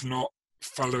market is not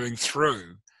following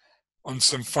through on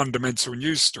some fundamental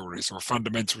news stories or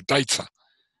fundamental data.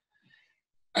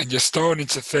 And you're starting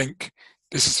to think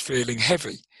this is feeling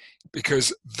heavy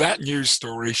because that news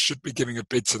story should be giving a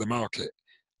bid to the market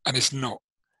and it's not.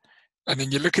 And then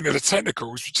you're looking at the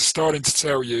technicals, which are starting to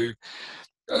tell you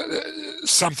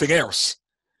something else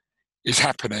is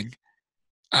happening.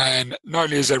 And not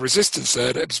only is there resistance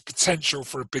there, there's potential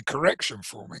for a big correction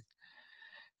forming.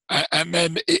 And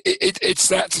then it's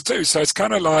that to do. So it's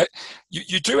kind of like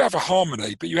you do have a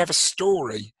harmony, but you have a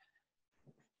story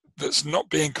that's not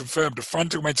being confirmed, a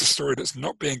fundamental story that's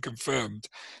not being confirmed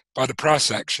by the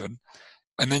price action.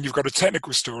 And then you've got a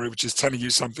technical story which is telling you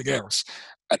something else.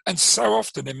 And so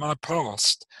often in my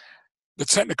past, the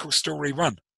technical story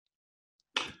won.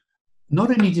 Not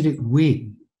only did it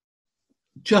win,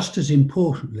 just as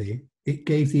importantly, it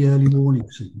gave the early warning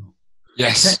signal.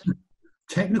 Yes.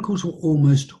 Technicals will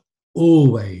almost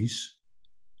always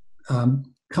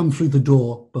come through the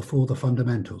door before the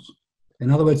fundamentals.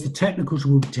 In other words, the technicals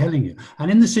will be telling you.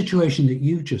 And in the situation that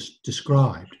you just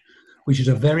described, which is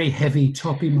a very heavy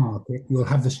toppy market, you'll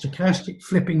have the stochastic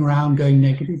flipping around going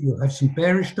negative, you'll have some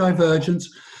bearish divergence,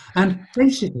 and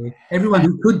basically everyone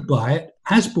who could buy it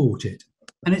has bought it,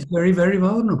 and it's very, very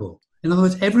vulnerable. In other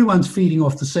words, everyone's feeding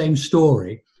off the same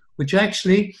story, which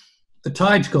actually the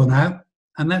tide's gone out,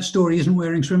 and that story isn't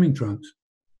wearing swimming trunks.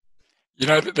 You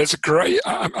know, there's a great,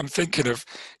 I'm thinking of,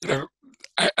 you know,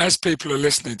 as people are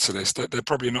listening to this, they're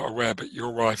probably not aware, but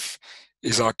your wife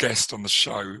is our guest on the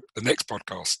show, the next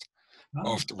podcast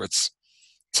afterwards,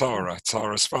 Tara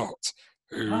Svart,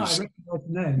 who's... I recognise the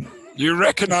name. You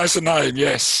recognise the name,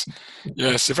 yes.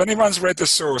 Yes, if anyone's read The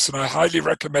Source, and I highly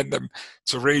recommend them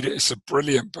to read it, it's a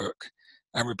brilliant book.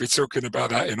 And we'll be talking about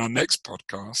that in our next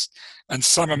podcast. And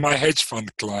some of my hedge fund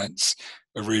clients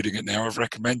are reading it now. I've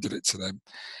recommended it to them.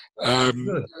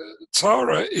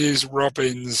 Tara is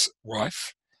Robin's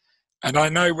wife, and I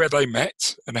know where they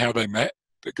met and how they met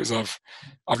because I've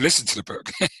listened to the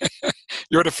book.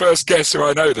 You're the first guest who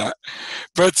I know that.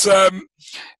 But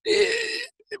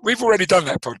we've already done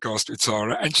that podcast with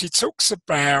Tara, and she talks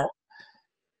about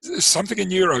something in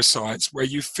neuroscience where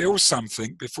you feel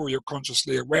something before you're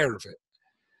consciously aware of it.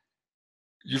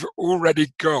 You've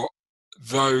already got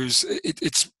those,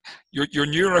 it's your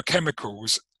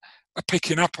neurochemicals are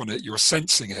picking up on it, you're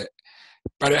sensing it,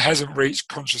 but it hasn't reached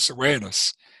conscious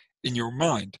awareness in your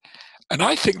mind. And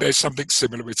I think there's something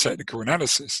similar with technical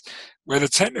analysis, where the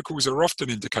technicals are often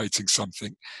indicating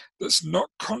something that's not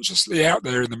consciously out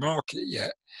there in the market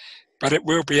yet, but it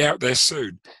will be out there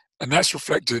soon. And that's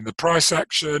reflected in the price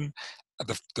action,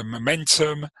 the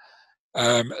momentum,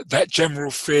 that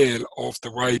general feel of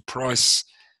the way price,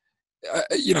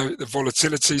 the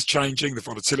volatility is changing, the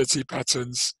volatility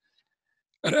patterns.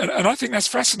 And I think that's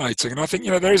fascinating. And I think,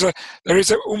 there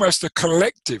is almost a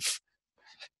collective,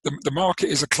 the market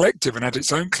is a collective and has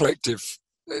its own collective,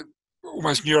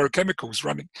 almost neurochemicals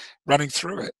running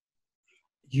through it.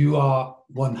 You are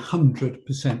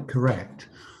 100% correct.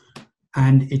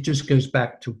 And it just goes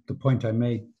back to the point I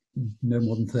made no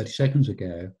more than 30 seconds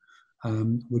ago,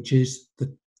 which is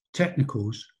the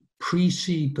technicals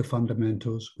precede the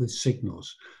fundamentals with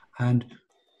signals. And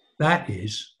that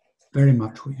is very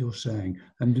much what you're saying.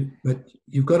 But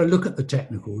you've got to look at the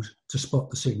technicals to spot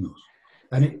the signals.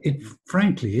 And it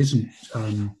frankly isn't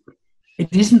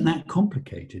that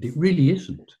complicated. It really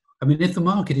isn't. I mean, if the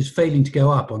market is failing to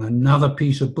go up on another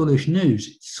piece of bullish news,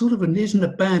 it sort of isn't a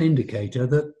bad indicator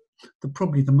that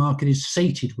probably the market is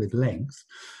sated with length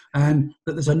and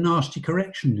that there's a nasty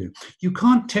correction due. You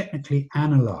can't technically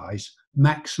analyze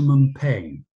maximum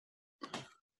pain,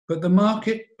 but the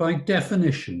market by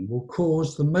definition will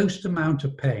cause the most amount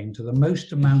of pain to the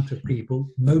most amount of people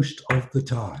most of the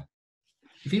time.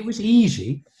 If it was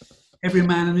easy, every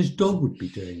man and his dog would be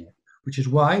doing it, which is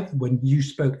why when you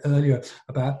spoke earlier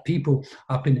about people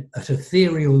up at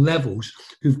ethereal levels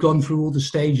who've gone through all the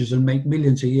stages and make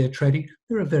millions a year trading,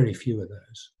 there are very few of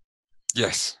those.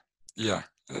 Yes, yeah.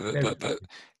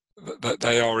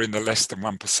 They are in the less than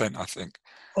 1%, I think.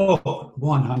 Oh,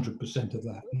 100% of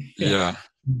that. Yeah.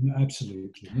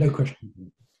 Absolutely. No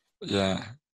question. Yeah.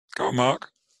 Go on,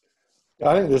 Mark.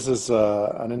 I think this is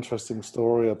an interesting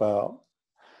story about,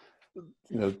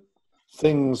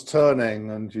 things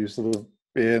turning and you sort of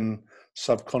being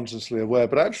subconsciously aware.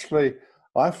 But actually,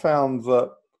 I found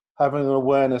that having an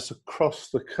awareness across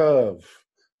the curve,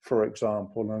 for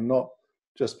example, and not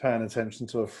just paying attention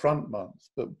to a front month,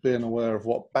 but being aware of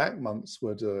what back months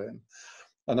were doing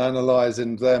and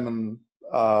analysing them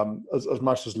and as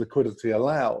much as liquidity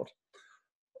allowed,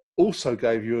 also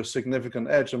gave you a significant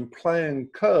edge. And playing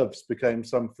curves became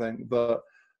something that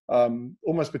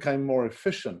almost became more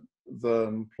efficient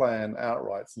than playing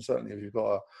outrights. And certainly if you've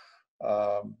got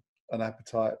an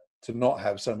appetite to not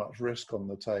have so much risk on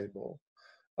the table,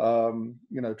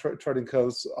 trading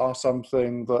curves are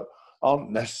something that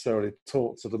aren't necessarily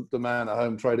taught to the man at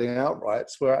home trading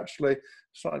outrights. We're actually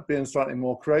being slightly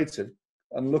more creative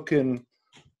and looking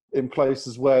in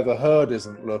places where the herd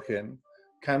isn't looking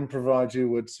can provide you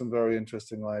with some very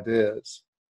interesting ideas.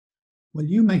 Well,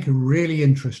 you make a really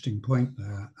interesting point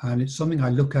there, and it's something I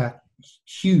look at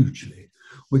hugely,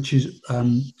 which is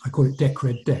I call it deck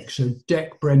red deck. So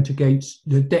deck Brent against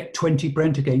the deck 20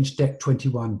 Brent against deck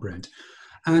 21 Brent,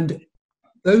 and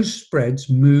those spreads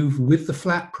move with the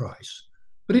flat price.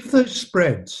 But if those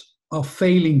spreads are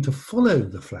failing to follow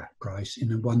the flat price in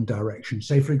one direction,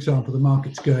 say for example the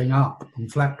market's going up on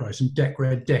flat price and deck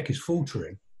red deck is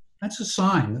faltering, that's a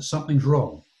sign that something's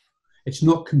wrong. It's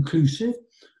not conclusive,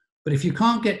 but if you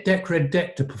can't get deck red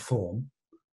deck to perform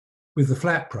with the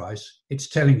flat price, it's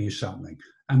telling you something.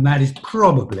 And that is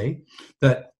probably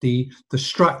that the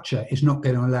structure is not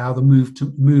going to allow the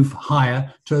move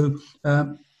higher to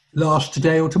last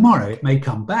today or tomorrow. It may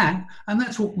come back, and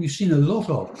that's what we've seen a lot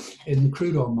of in the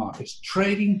crude oil markets,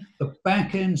 trading the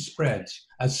back-end spreads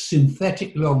as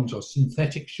synthetic longs or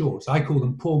synthetic shorts. I call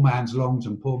them poor man's longs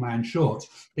and poor man's shorts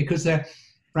because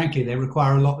frankly, they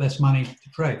require a lot less money to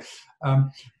trade.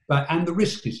 And the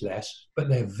risk is less, but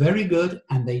they're very good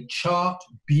and they chart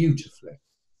beautifully.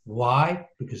 Why?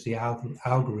 Because the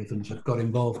algorithms have got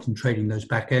involved in trading those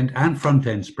back-end and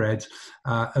front-end spreads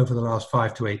over the last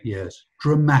 5 to 8 years,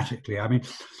 dramatically. I mean,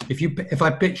 if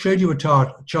I showed you a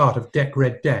chart of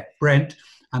red Brent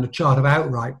and a chart of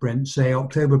outright Brent, say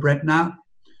October Brent now,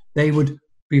 they would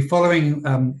be following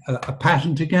a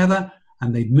pattern together,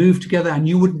 and they'd move together, and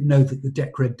you wouldn't know that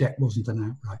the red wasn't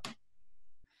an outright.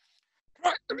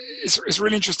 Right. I mean, it's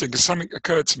really interesting because something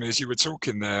occurred to me as you were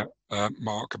talking there,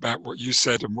 Mark, about what you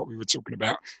said and what we were talking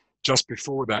about just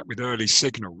before that with early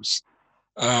signals.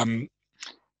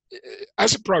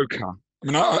 As a broker, I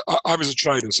mean, I was a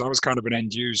trader, so I was kind of an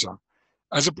end user.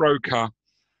 As a broker,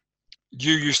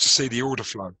 you used to see the order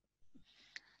flow.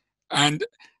 And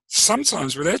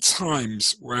sometimes were there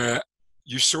times where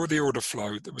you saw the order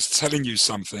flow that was telling you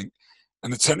something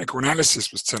and the technical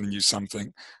analysis was telling you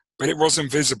something, but it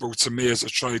wasn't visible to me as a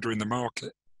trader in the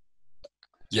market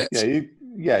yet.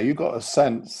 You got a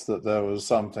sense that there was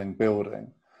something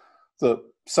building, that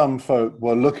some folk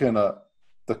were looking at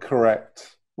the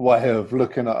correct way of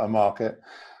looking at a market.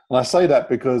 And I say that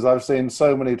because I've seen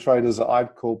so many traders that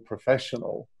I'd call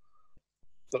professional,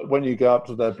 that when you go up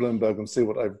to their Bloomberg and see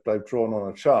what they've drawn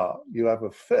on a chart, you have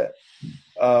a fit.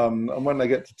 And when they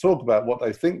get to talk about what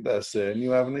they think they're seeing,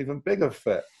 you have an even bigger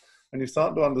fit. And you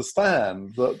start to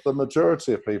understand that the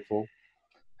majority of people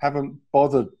haven't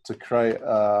bothered to create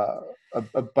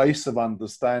a base of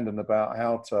understanding about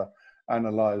how to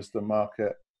analyze the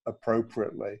market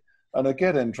appropriately. And are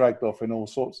getting dragged off in all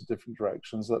sorts of different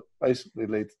directions that basically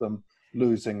lead to them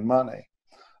losing money.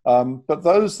 But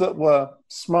those that were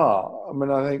smart, I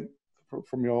mean, I think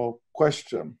from your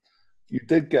question, you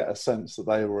did get a sense that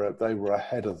they were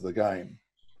ahead of the game,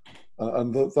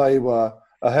 and that they were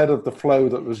ahead of the flow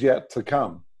that was yet to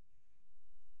come.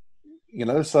 You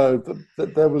know, so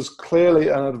there was clearly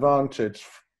an advantage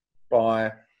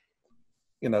by,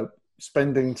 you know,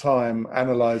 spending time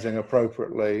analysing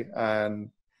appropriately, and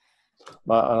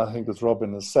I think, as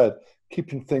Robin has said,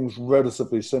 keeping things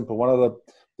relatively simple. One of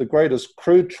the greatest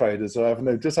crude traders I ever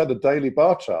knew just had a daily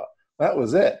bar chart. That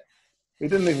was it. He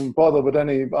didn't even bother with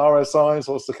any RSIs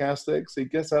or stochastics. He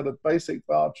just had a basic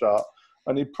bar chart,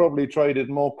 and he probably traded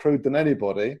more crude than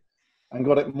anybody and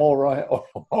got it more right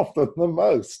often than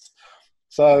most.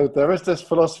 So there is this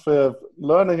philosophy of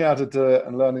learning how to do it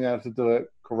and learning how to do it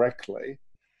correctly,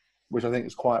 which I think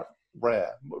is quite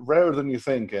rare, rarer than you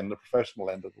think in the professional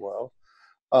end of the world,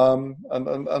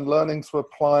 and learning to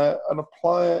apply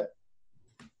it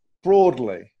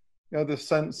broadly. You know, the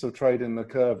sense of trading the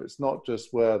curve. It's not just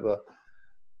where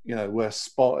where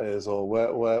spot is or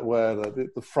where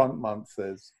the front month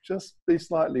is. Just be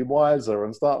slightly wiser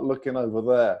and start looking over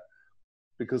there,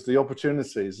 because the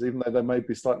opportunities, even though they may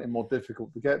be slightly more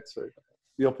difficult to get to,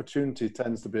 the opportunity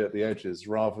tends to be at the edges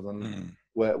rather than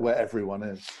where everyone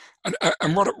is.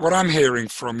 And what I'm hearing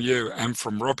from you and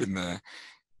from Robin there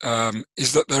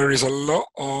is that there is a lot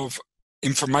of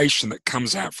information that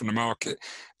comes out from the market,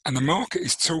 and the market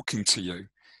is talking to you,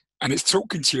 and it's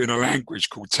talking to you in a language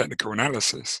called technical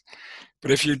analysis. But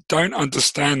if you don't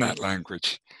understand that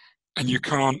language and you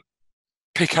can't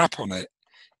pick up on it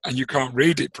and you can't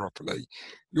read it properly,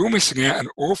 you're missing out an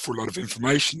awful lot of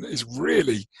information that is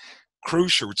really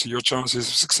crucial to your chances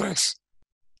of success.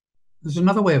 There's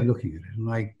another way of looking at it,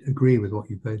 and I agree with what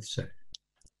you both said.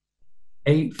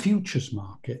 A futures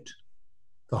market,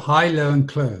 the high, low, and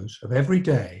close of every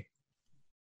day,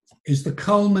 is the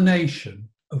culmination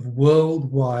of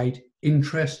worldwide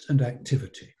interest and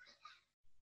activity.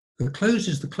 The close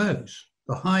is the close,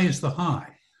 the high is the high.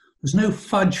 There's no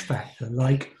fudge factor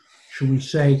like, shall we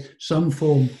say, some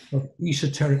form of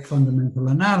esoteric fundamental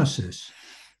analysis.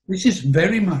 This is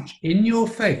very much in your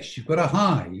face. You've got a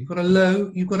high, you've got a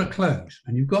low, you've got a close,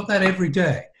 and you've got that every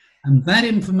day. And that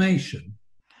information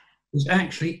is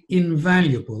actually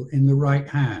invaluable in the right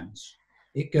hands.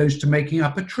 It goes to making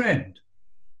up a trend,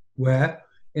 where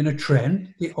in a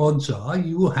trend, the odds are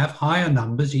you will have higher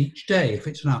numbers each day if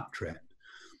it's an uptrend.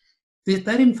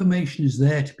 That information is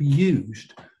there to be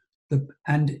used,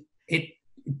 and it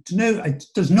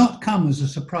does not come as a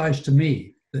surprise to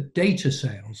me that data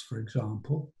sales, for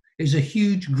example, is a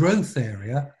huge growth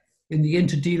area in the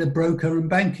interdealer broker and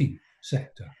banking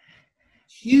sector.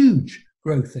 Huge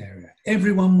growth area.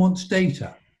 Everyone wants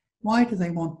data. Why do they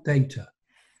want data?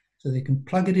 So they can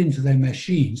plug it into their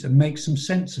machines and make some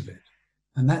sense of it.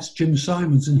 And that's Jim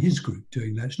Simons and his group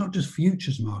doing that. It's not just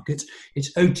futures markets,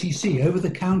 it's OTC,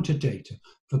 over-the-counter data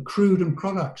for crude and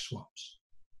product swaps.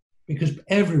 Because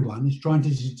everyone is trying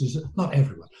to, not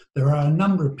everyone, there are a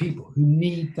number of people who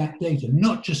need that data,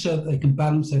 not just so that they can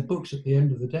balance their books at the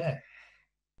end of the day.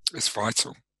 It's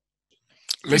vital.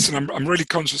 Listen, I'm really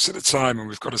conscious of the time and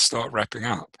we've got to start wrapping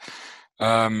up.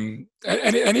 How can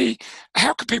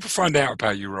people find out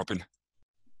about you, Robin?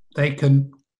 They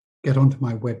can get onto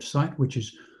my website, which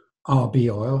is Rb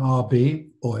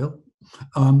Oil,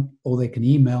 or they can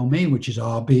email me, which is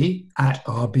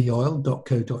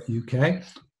rb@rboil.co.uk,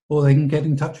 or they can get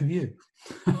in touch with you.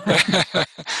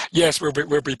 Yes,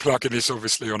 we'll be plugging this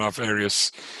obviously on our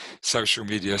various social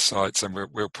media sites, and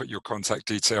we'll put your contact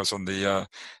details on the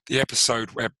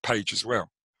episode web page as well.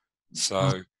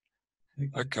 So,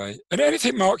 okay. And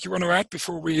anything, Mark, you want to add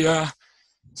before we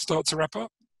start to wrap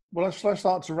up? Well, let's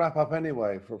start to wrap up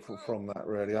anyway from that.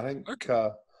 Really, I think. Okay.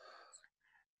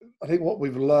 I think what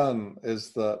we've learned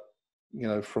is that,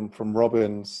 from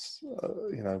Robin's,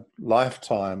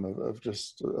 lifetime of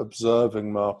just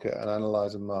observing market and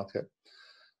analysing market,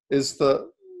 is that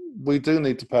we do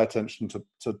need to pay attention to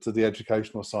the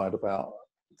educational side about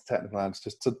technical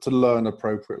analysis to learn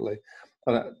appropriately.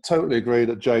 And I totally agree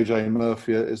that J.J.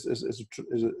 Murphy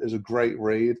is a great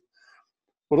read,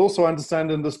 but also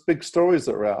understanding the big stories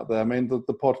that are out there. I mean, the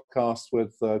podcast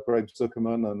with Greg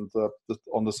Zuckerman and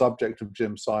on the subject of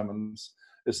Jim Simons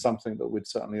is something that we'd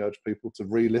certainly urge people to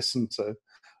re-listen to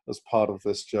as part of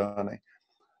this journey.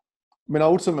 I mean,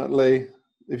 ultimately,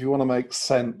 if you want to make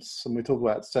sense, and we talk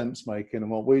about sense making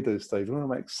and what we do, Steve, you want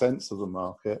to make sense of the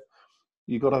market,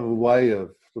 you've got to have a way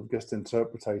of just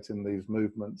interpreting these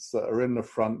movements that are in the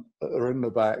front, that are in the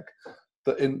back,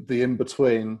 that in the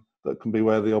in-between, that can be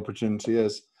where the opportunity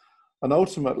is. And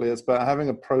ultimately, it's about having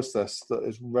a process that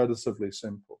is relatively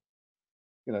simple.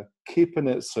 Keeping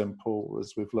it simple,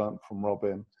 as we've learned from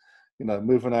Robin,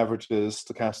 moving averages,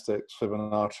 stochastics,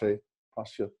 Fibonacci,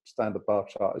 plus your standard bar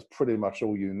chart is pretty much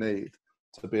all you need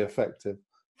to be effective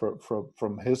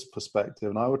from his perspective.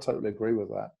 And I would totally agree with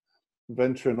that.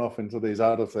 Venturing off into these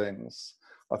other things,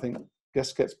 I think,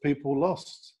 gets people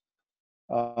lost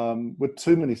with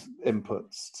too many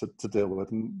inputs to deal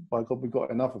with. And by God, we've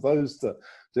got enough of those to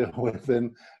deal with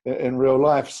in real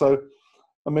life. So,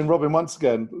 I mean, Robin, once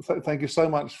again, thank you so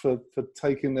much for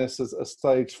taking this as a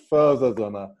stage further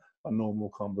than a normal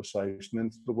conversation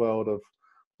into the world of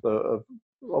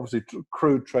obviously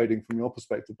crude trading from your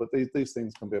perspective, but these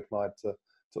things can be applied to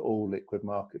all liquid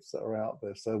markets that are out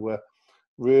there. So we're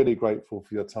really grateful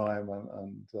for your time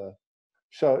and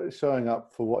showing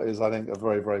up for what is, I think, a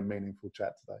very, very meaningful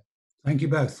chat today. Thank you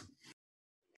both.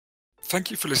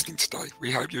 Thank you for listening today.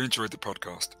 We hope you enjoyed the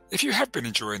podcast. If you have been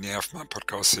enjoying the AlphaMind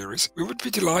podcast series, we would be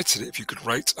delighted if you could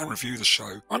rate and review the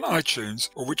show on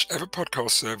iTunes or whichever podcast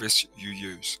service you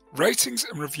use. Ratings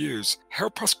and reviews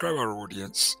help us grow our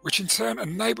audience, which in turn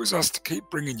enables us to keep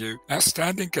bringing you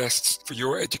outstanding guests for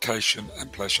your education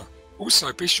and pleasure.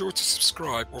 Also, be sure to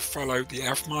subscribe or follow the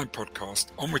AlphaMind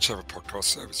podcast on whichever podcast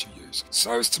service you use,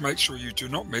 so as to make sure you do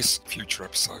not miss future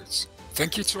episodes.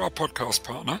 Thank you to our podcast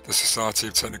partner, the Society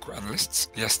of Technical Analysts,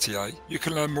 the STA. You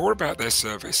can learn more about their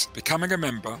service, becoming a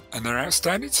member, and their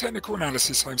outstanding technical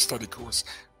analysis home study course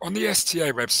on the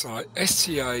STA website,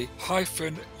 sta-uk.org.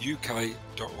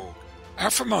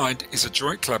 AlphaMind is a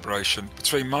joint collaboration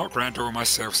between Mark Randall and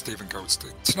myself, Stephen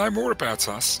Goldstein. To know more about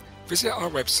us, visit our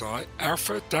website,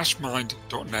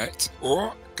 alpha-mind.net,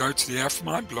 or go to the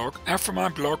AlphaMind blog,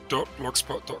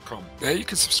 alphamindblog.blogspot.com. There you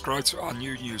can subscribe to our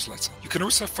new newsletter. You can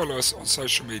also follow us on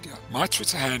social media. My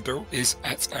Twitter handle is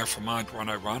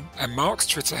 @AlphaMind101 and Mark's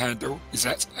Twitter handle is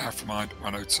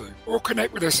 @AlphaMind102. Or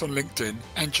connect with us on LinkedIn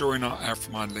and join our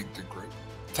AlphaMind LinkedIn group.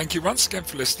 Thank you once again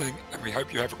for listening, and we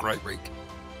hope you have a great week.